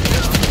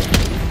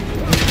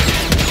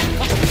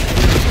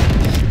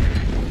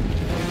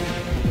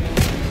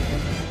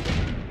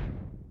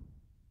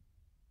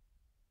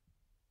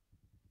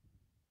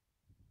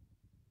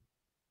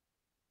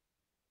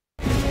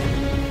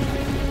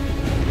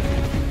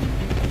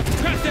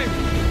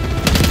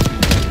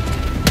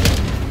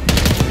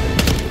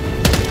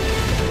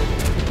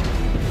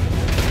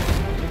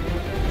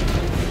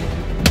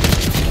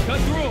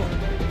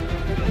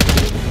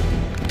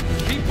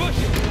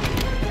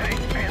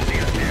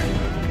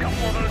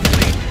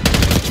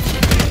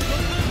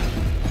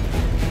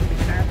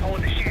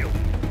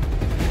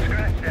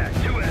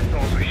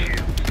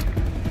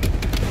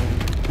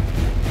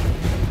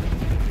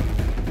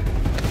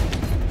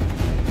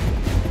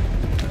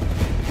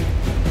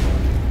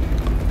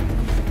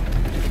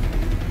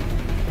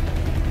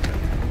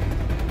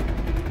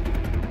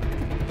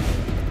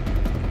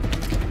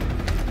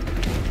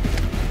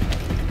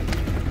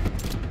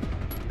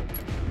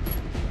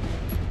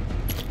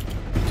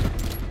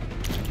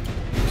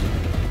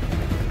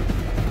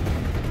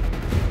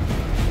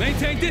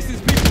 Maintain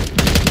distance, people!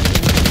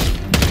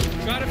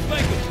 Try to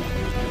flank us!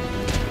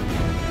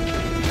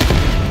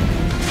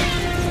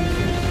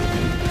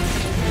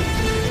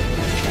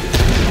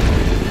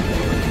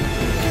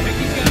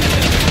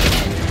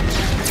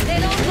 They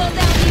don't go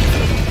down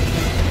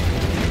easy.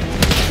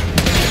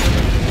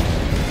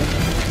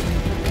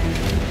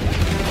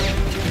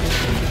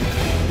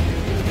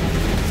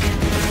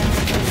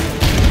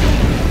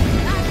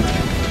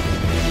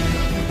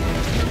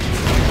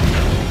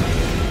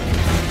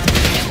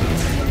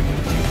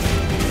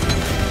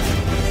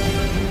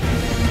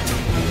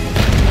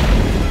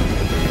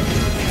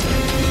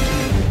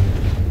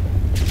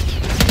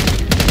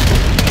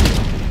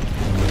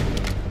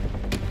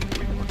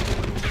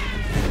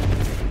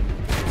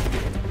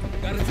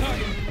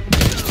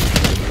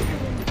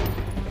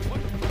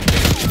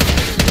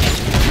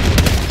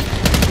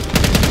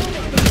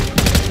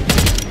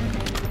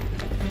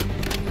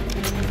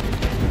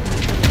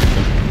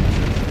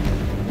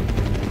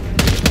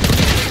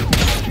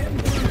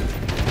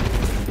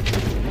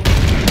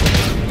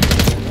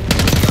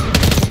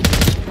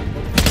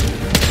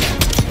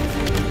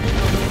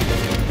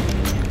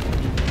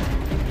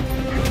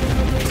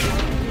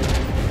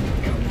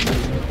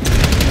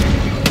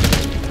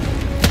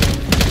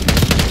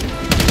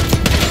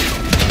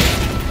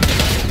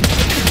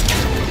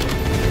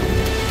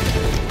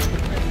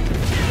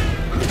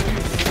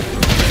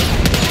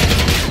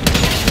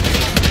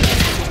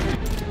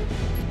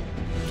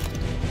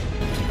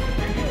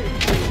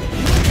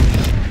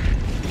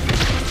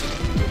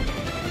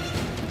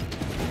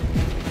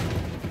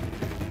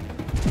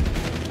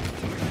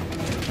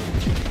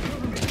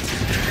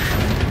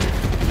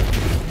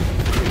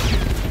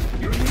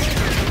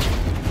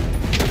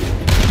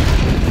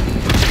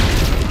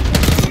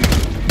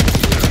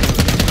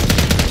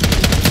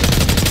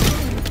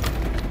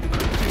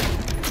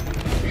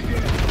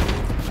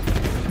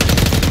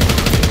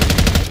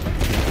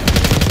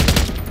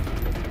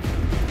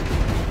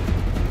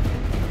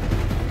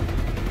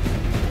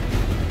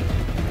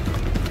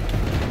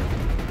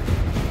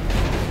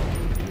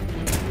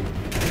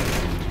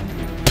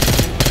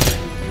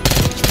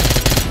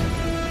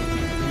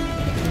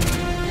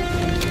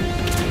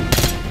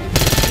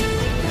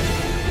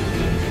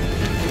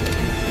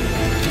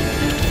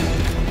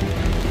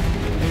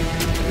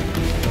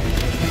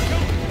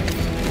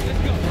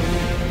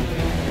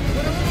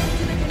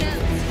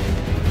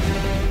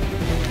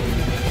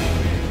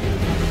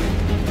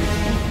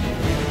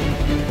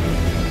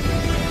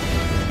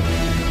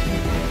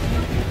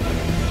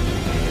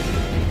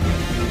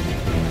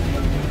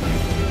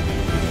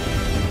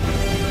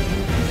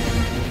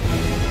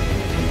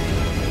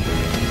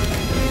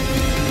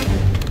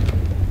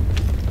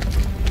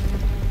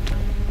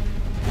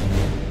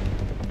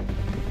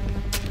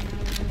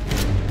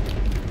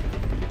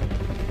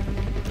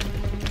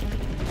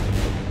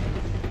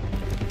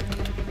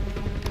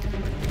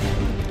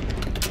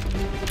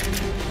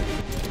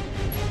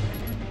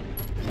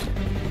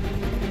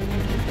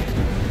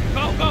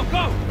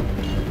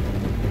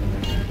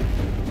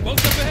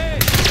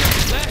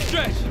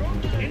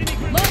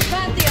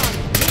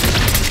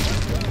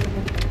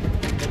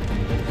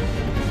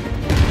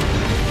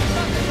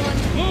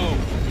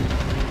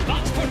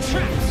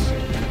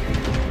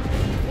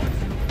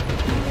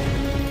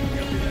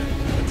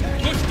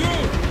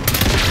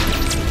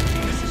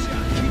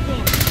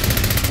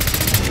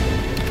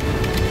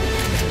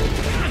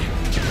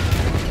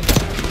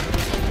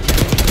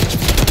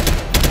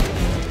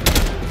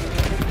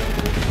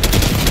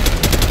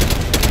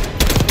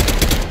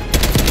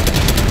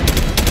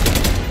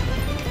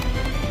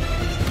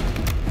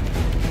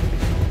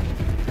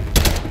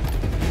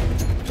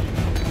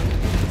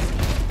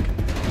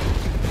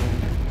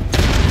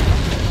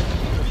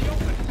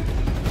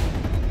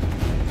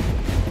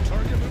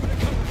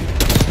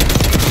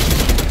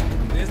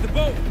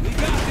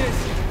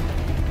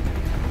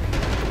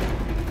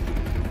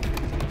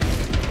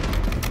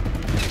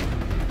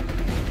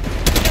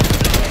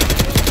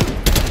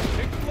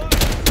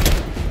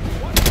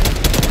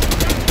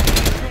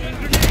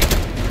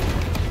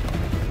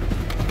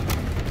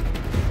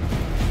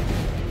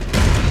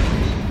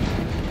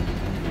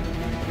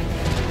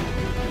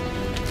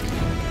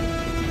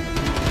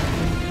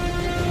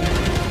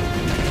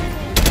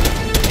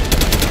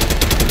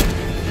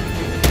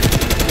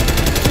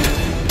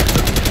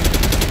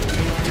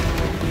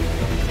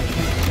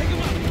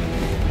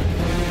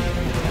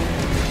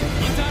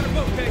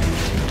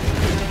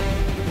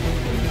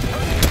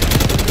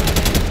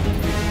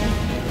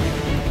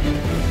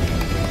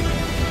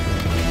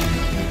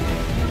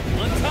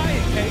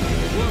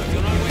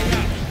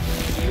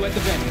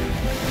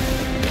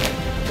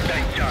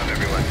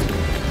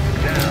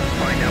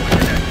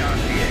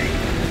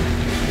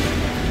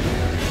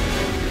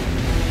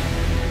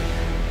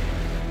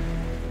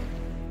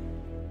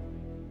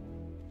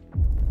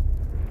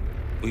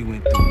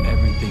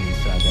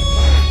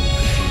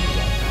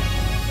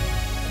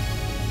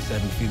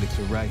 Felix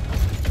were right.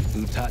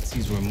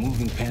 Lutazis were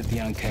moving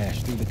Pantheon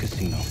cash through the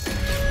casino.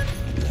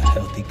 A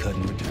healthy cut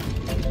in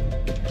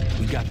return.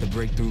 We got the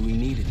breakthrough we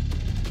needed.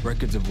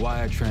 Records of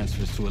wire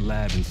transfers to a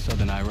lab in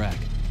southern Iraq.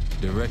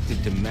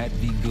 Directed to Matt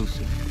V.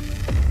 Gusev.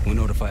 We'll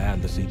notify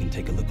Adler so you can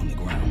take a look on the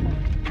ground.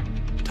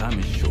 Time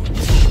is short,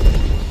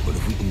 but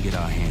if we can get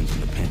our hands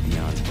on the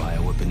Pantheon's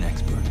bioweapon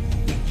expert,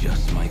 we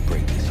just might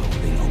break this whole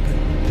thing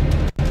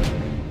open.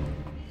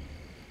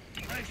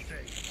 I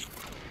say,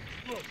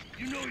 look,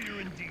 you know you're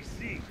in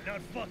D.C.,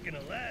 not fucking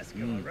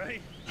Alaska,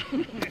 right?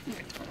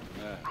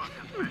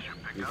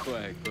 Good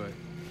flag, but...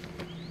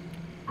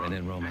 When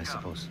in Rome, I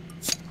suppose.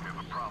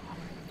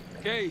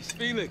 Case,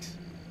 Felix.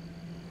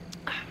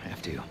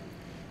 After you.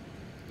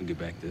 We'll get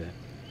back to that.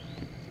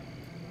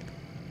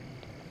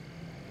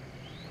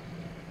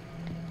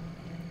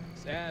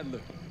 It's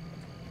Adler.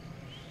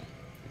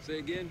 Say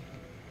again?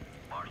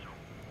 Marshal.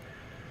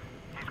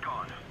 He's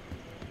gone.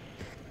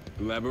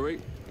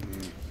 Elaborate?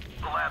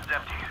 The lab's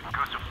empty.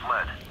 Gusev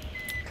fled.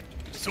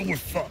 So we're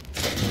fucked.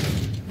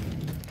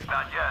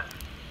 Not yet.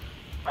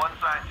 One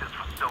scientist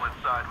was still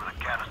inside with a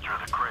canister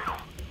of the cradle.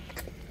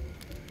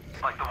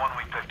 Like the one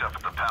we picked up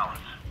at the palace.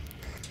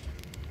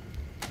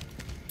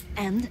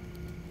 And?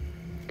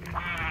 We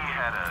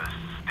had a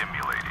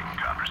stimulating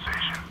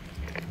conversation.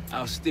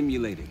 How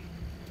stimulating?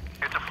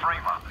 It's a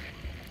frame-up.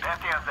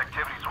 Pantheon's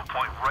activities will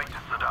point right to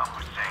Saddam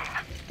Hussein.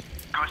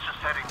 Gusev's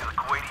heading to the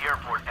Kuwaiti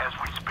airport as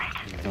we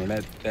speak. No,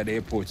 that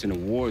airport's in a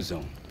war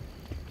zone.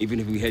 Even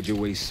if we head your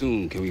way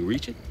soon, can we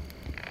reach it?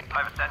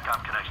 I have a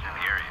CENTCOM connection in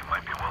the area.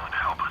 Might be willing to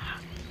help us.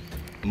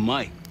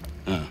 Might?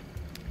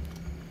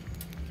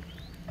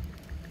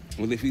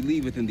 Well, if we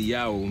leave within the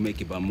hour, we'll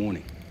make it by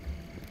morning.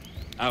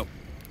 Out.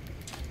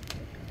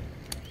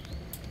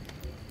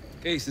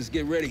 Case, let's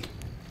get ready.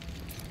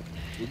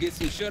 We'll get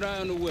some shut-eye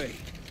on the way.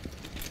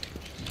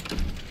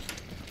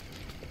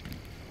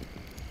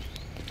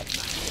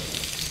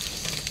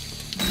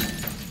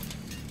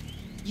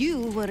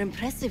 You were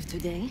impressive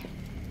today.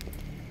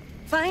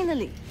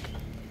 Finally,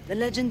 the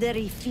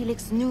legendary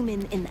Felix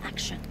Newman in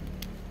action.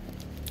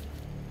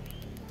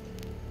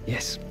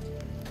 Yes.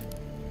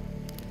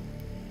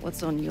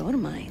 What's on your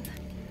mind?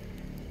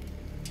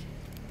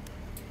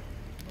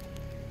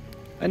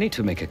 I need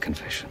to make a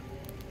confession.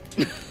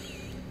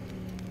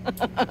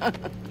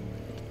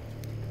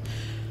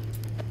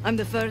 I'm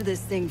the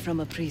furthest thing from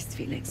a priest,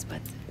 Felix,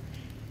 but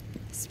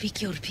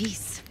speak your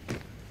piece.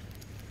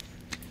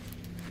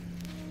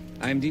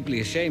 I'm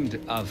deeply ashamed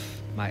of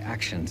my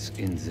actions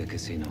in the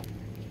casino.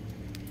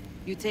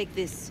 You take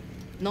this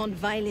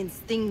non-violence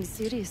thing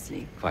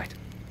seriously? Quite.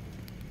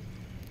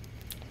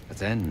 But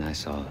then I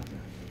saw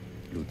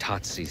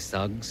Lutazi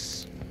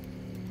thugs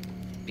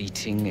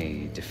beating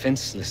a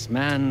defenseless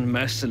man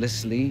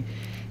mercilessly,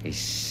 a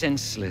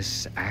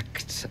senseless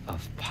act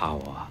of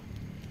power.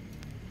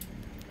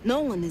 No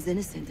one is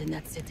innocent in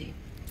that city.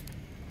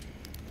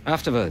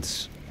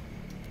 Afterwards,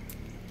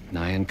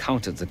 when I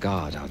encountered the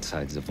guard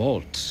outside the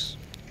vault,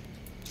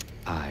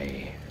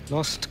 I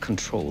lost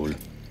control.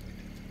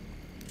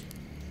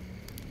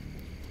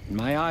 In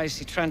my eyes,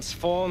 he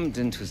transformed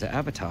into the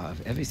avatar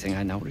of everything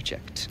I now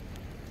reject.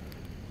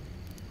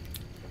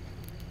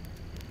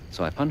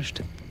 So I punished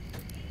him.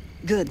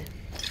 Good.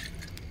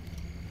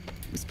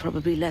 It was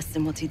probably less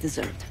than what he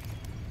deserved.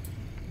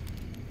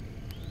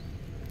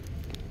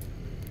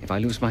 If I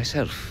lose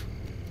myself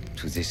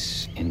to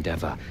this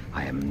endeavor,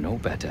 I am no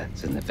better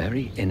than the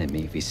very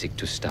enemy we seek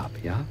to stop,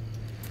 yeah?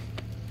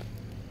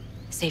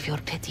 Save your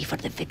pity for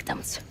the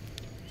victims.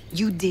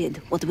 You did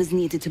what was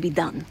needed to be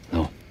done.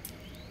 No.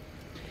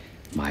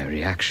 My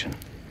reaction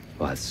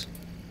was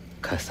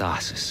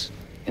catharsis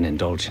and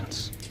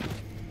indulgence.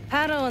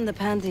 Harrow and the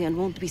Pantheon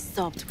won't be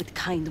stopped with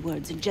kind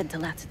words and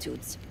gentle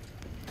attitudes.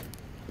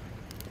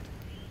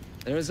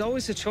 There is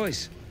always a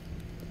choice,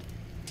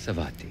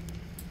 Savati.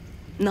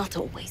 Not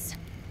always.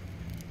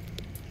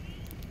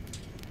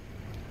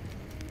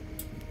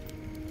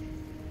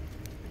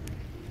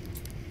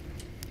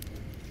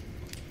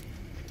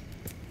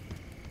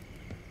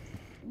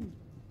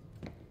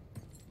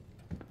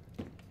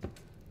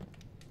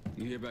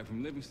 You hear back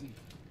from Livingston?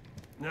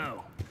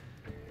 No.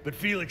 But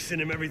Felix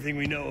sent him everything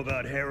we know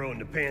about Harrow and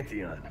the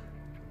Pantheon.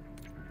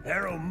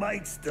 Harrow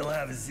might still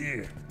have his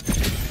ear.